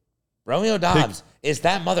many. Romeo Dobbs is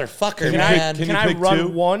that motherfucker, Can man. Can Can you I pick run 2?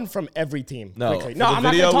 one from every team? No. quickly? For No, the I'm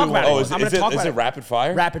not video, going to talk we about won't. it. Oh, is I'm going to talk it about it. rapid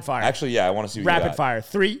fire? Rapid fire. Actually, yeah, I want to see what you Rapid got. fire.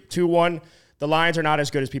 3, 2, 1. The Lions are not as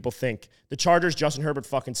good as people think. The Chargers, Justin Herbert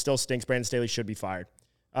fucking still stinks. Brandon Staley should be fired.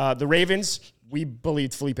 The Ravens, we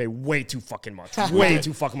believed Felipe way too fucking much. Way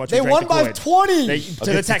too fucking much. They We drank won the by Kool-Aid. 20. To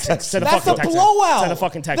the Texans. To the That's fucking a Texans. blowout. To the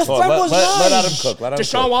fucking The Texans. spread was let Adam nice. cook. Let Adam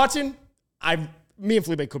Deshaun cook. Watson, me and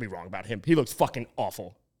Felipe could be wrong about him. He looks fucking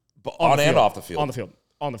awful. But on the and field. off the field. On the field.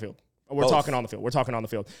 On the field. We're Both. talking on the field. We're talking on the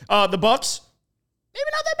field. The Bucks, maybe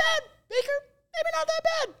not that bad. Baker, maybe not that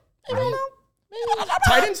bad. I don't know.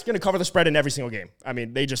 Titans going to cover the spread in every single game. I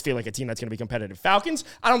mean, they just feel like a team that's going to be competitive. Falcons,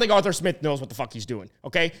 I don't think Arthur Smith knows what the fuck he's doing.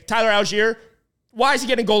 Okay, Tyler Algier, why is he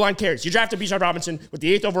getting goal line carries? You drafted Bijan Robinson with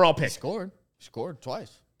the 8th overall pick. Scored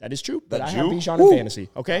twice. That is true, but That I have Jew? Bijan in fantasy.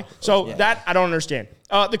 Okay, so that I don't understand.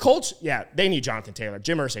 The Colts, yeah, they need Jonathan Taylor.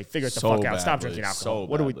 Jim Irsay, figure it the So fuck out. Stop badly, drinking alcohol. so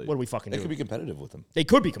What badly. are we fucking They doing? could be competitive with him. They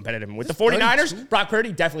could be competitive. With the 49ers, Brock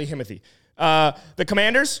Purdy, definitely Himothy. The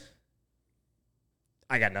Commanders,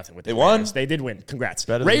 I got nothing with the They won? Commanders. They did win. Congrats.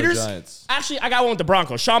 Better than the Raiders. Giants. Actually, I got one with the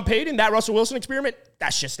Broncos. Sean Payton, that Russell Wilson experiment,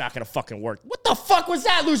 that's just not going to fucking work. What the fuck was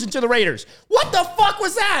that losing to the Raiders? What the fuck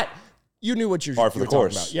was that? You knew what you Par for were the talking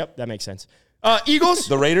course. about. Yep, that makes sense. Eagles.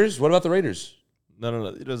 The Raiders? What about the Raiders?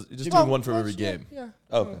 No. You're just doing one from every game. Yeah.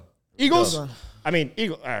 Okay. Eagles. I mean,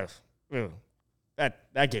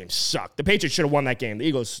 that game sucked. The Patriots should have won that game. The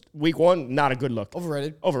Eagles, week 1, not a good look.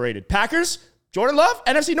 Overrated. Packers. Jordan Love,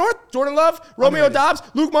 NFC North, Jordan Love, Romeo Dobbs,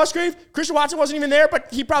 Luke Musgrave, Christian Watson wasn't even there, but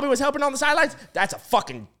he probably was helping on the sidelines. That's a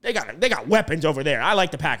fucking, they got weapons over there. I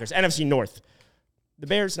like the Packers. NFC North. The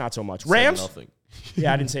Bears, not so much. Rams. Nothing.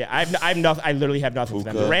 Yeah, I didn't say it. I have nothing. I literally have nothing for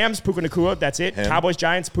them. The Rams, Puka Nacua, that's it. Cowboys,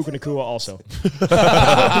 Giants, Puka Nacua also. Puka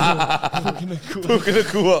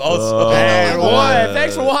Nacua also. Hey, boy,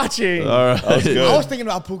 thanks for watching. All right. That was good. I was thinking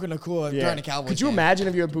about Puka Nacua during the Cowboys. Could you game. imagine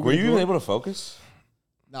if you had Puka Were Nacua? you even able to focus?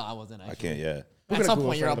 No, I wasn't. I can't yet. At some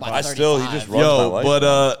point, you're up by 35. He just runs my life.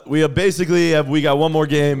 But we got one more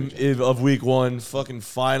game of week 1. Fucking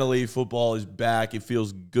finally, football is back. It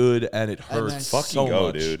feels good and it hurts Fucking so go,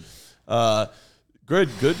 much. dude.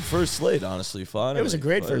 Good first slate, honestly. Finally, It was a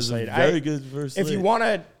great first slate. Very good first slate. If you want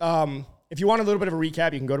a little bit of a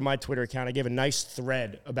recap, you can go to my Twitter account. I gave a nice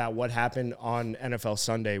thread about what happened on NFL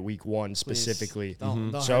Sunday, Week 1 specifically.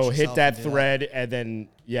 Don't hurt So hit yourself that and do thread, and then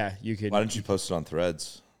you could. Why didn't you post it on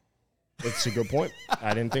Threads? That's a good point.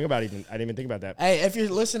 I didn't think about that. Hey, if you're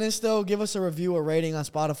listening still, give us a review or rating on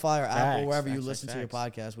Spotify or Apple, wherever you facts, listen to your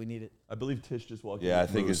podcast. We need it. I believe Tish just walked. Yeah, I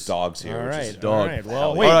think his dog's here. All which right, is dog. all right. Well,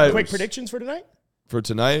 All wait. right. Quick predictions for tonight. For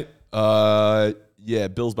tonight,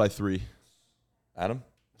 Bills by 3. Adam?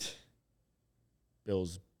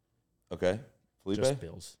 Bills, Okay. Felipe? just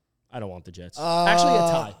Bills. I don't want the Jets. Actually, a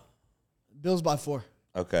tie. Bills by 4.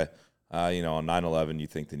 Okay. On 9/11, you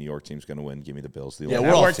think the New York team's going to win. Give me the Bills. Yeah, That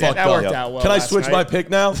we're all worked fucked out up. well. Can I last switch night. my pick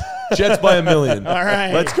now? Jets by 1 million. All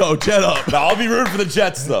right. Let's go. Jet up. No, I'll be rooting for the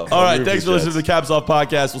Jets, though. All right. Thanks for listening to the Caps Off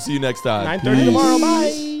podcast. We'll see you next time. 9:30 tomorrow.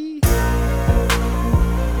 Bye.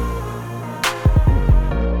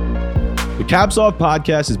 The Caps Off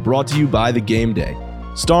podcast is brought to you by The Game Day,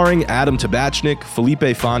 starring Adam Tabachnik,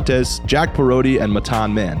 Felipe Fontes, Jack Parodi, and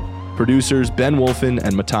Matan Man. Producers Ben Wolfen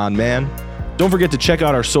and Matan Man. Don't forget to check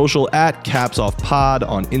out our social at Caps Off Pod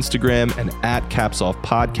on Instagram and at Caps Off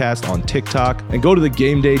Podcast on TikTok, and go to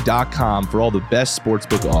thegameday.com for all the best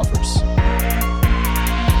sportsbook offers.